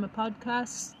be on my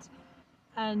podcast,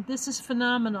 and this is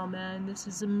phenomenal, man. This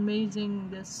is amazing.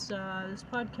 This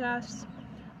podcast.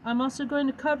 I'm also going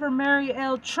to cover Mary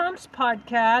L. Trump's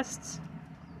podcasts.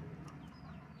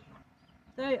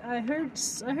 I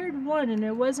heard one, and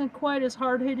it wasn't quite as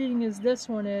hard hitting as this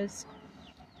one is.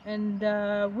 And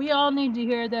we all need to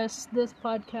hear this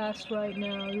podcast right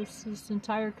now. This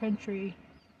entire country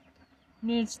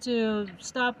needs to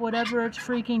stop whatever it's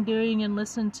freaking doing and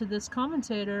listen to this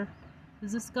commentator.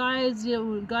 Because this guy is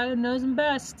the guy who knows him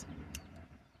best.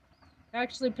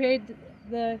 Actually paid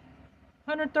the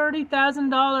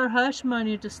 $130,000 hush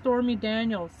money to Stormy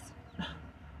Daniels.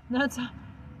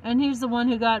 And he's the one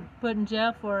who got put in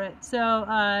jail for it. So,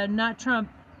 not Trump.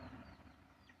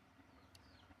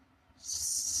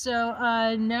 So,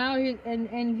 now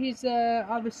he's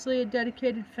obviously a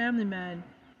dedicated family man,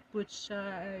 which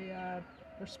I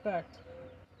respect.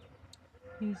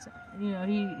 He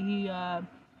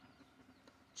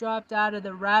dropped out of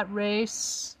the rat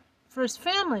race for his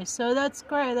family, so that's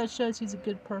great. That shows he's a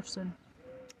good person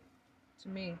to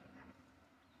me.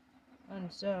 And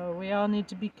so we all need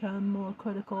to become more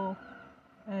critical.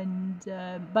 And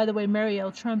by the way, Mary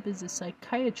L. Trump is a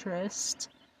psychiatrist,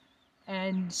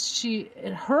 and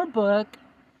in her book,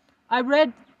 I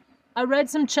read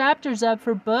some chapters of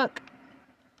her book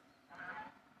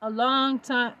a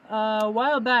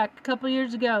while back, a couple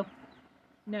years ago.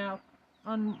 Now,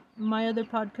 on my other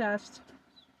podcast,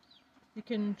 you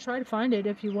can try to find it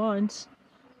if you want.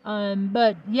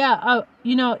 But yeah,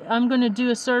 I'm going to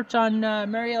do a search on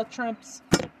Mary L. Trump's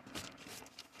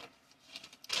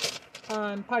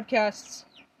podcasts.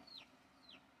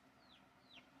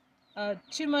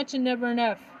 Too Much and Never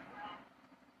Enough.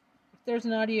 If there's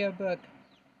an audio book.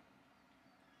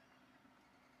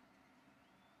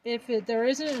 If there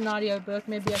isn't an audio book,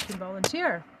 maybe I can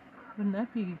volunteer. Wouldn't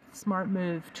that be a smart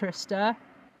move, Trista?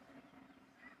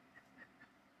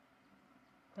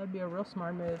 That'd be a real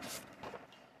smart move.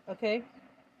 Okay.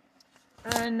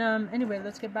 And anyway,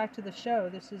 let's get back to the show.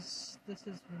 This is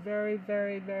very,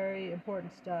 very, very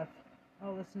important stuff.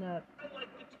 I'll listen up. I like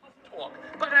the tough talk,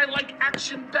 but I like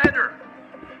action better.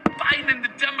 Biden and the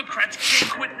Democrats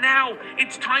can't quit now.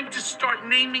 It's time to start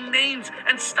naming names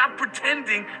and stop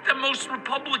pretending that most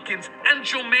Republicans and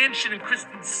Joe Manchin and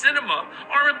Kristen Sinema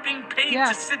aren't being paid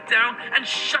to sit down and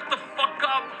shut the fuck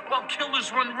up while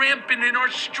killers run rampant in our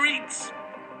streets.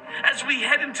 As we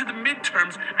head into the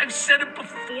midterms, I've said it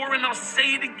before and I'll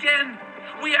say it again.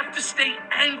 We have to stay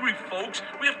angry, folks.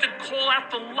 We have to call out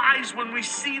the lies when we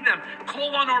see them.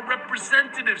 Call on our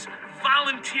representatives,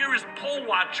 volunteer as poll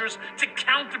watchers to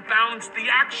counterbalance the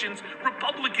actions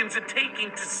Republicans are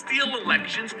taking to steal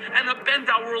elections and upend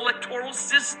our electoral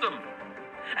system.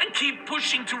 And keep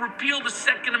pushing to repeal the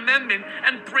Second Amendment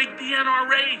and break the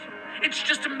NRA. It's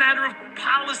just a matter of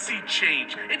policy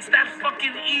change. It's that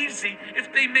fucking easy.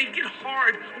 If they make it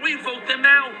hard, we vote them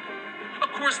out.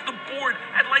 Across the board,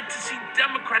 I'd like to see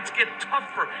Democrats get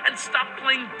tougher and stop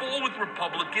playing ball with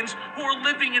Republicans who are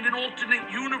living in an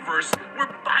alternate universe where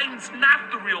Biden's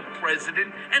not the real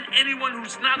president and anyone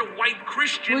who's not a white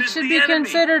Christian is the enemy. Which should be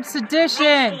considered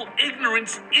sedition. Willful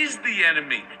ignorance is the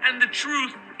enemy, and the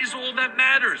truth is all that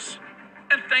matters.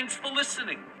 And thanks for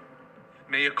listening.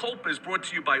 Mea Culpa is brought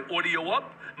to you by Audio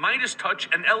Up, Midas Touch,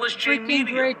 and LSJ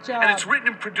Media. Great job. And it's written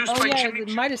and produced by Jimmy.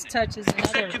 Midas Touch is another.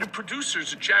 Executive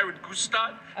producers are Jared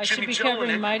Gustat, Jimmy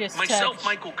Jelinek, myself,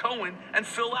 Michael Cohen, and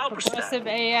Phil Alberstadt.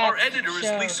 Our editor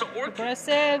is Lisa Orkin.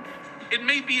 Progressive. It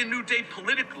may be a new day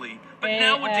politically, but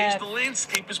nowadays the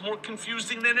landscape is more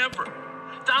confusing than ever.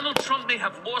 Donald Trump may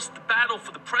have lost the battle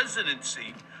for the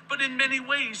presidency, but in many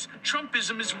ways,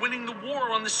 Trumpism is winning the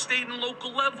war on the state and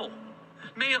local level.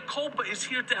 Mea Culpa is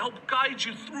here to help guide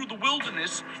you through the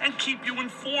wilderness and keep you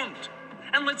informed.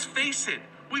 And let's face it,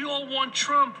 We all want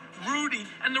Trump, Rudy,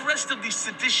 and the rest of these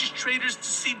seditious traitors to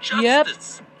see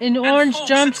justice. Yep, in orange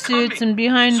jumpsuits and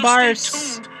behind bars.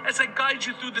 Stay tuned as I guide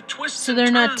you through the twists so they're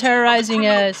not terrorizing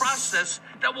us. Process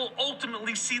that will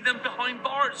ultimately see them behind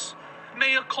bars.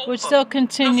 Mea culpa. Which they'll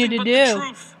continue to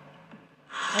do.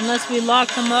 Unless we lock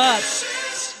them up.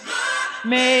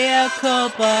 Mea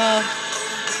culpa.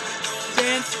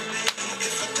 Dance.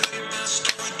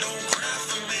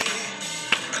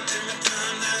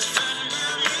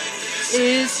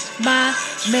 Is my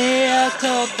mea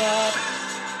culpa.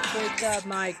 Great job,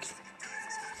 Mike.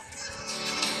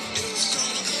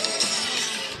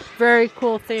 Very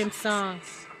cool theme song.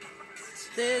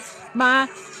 This my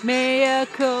mea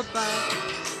culpa.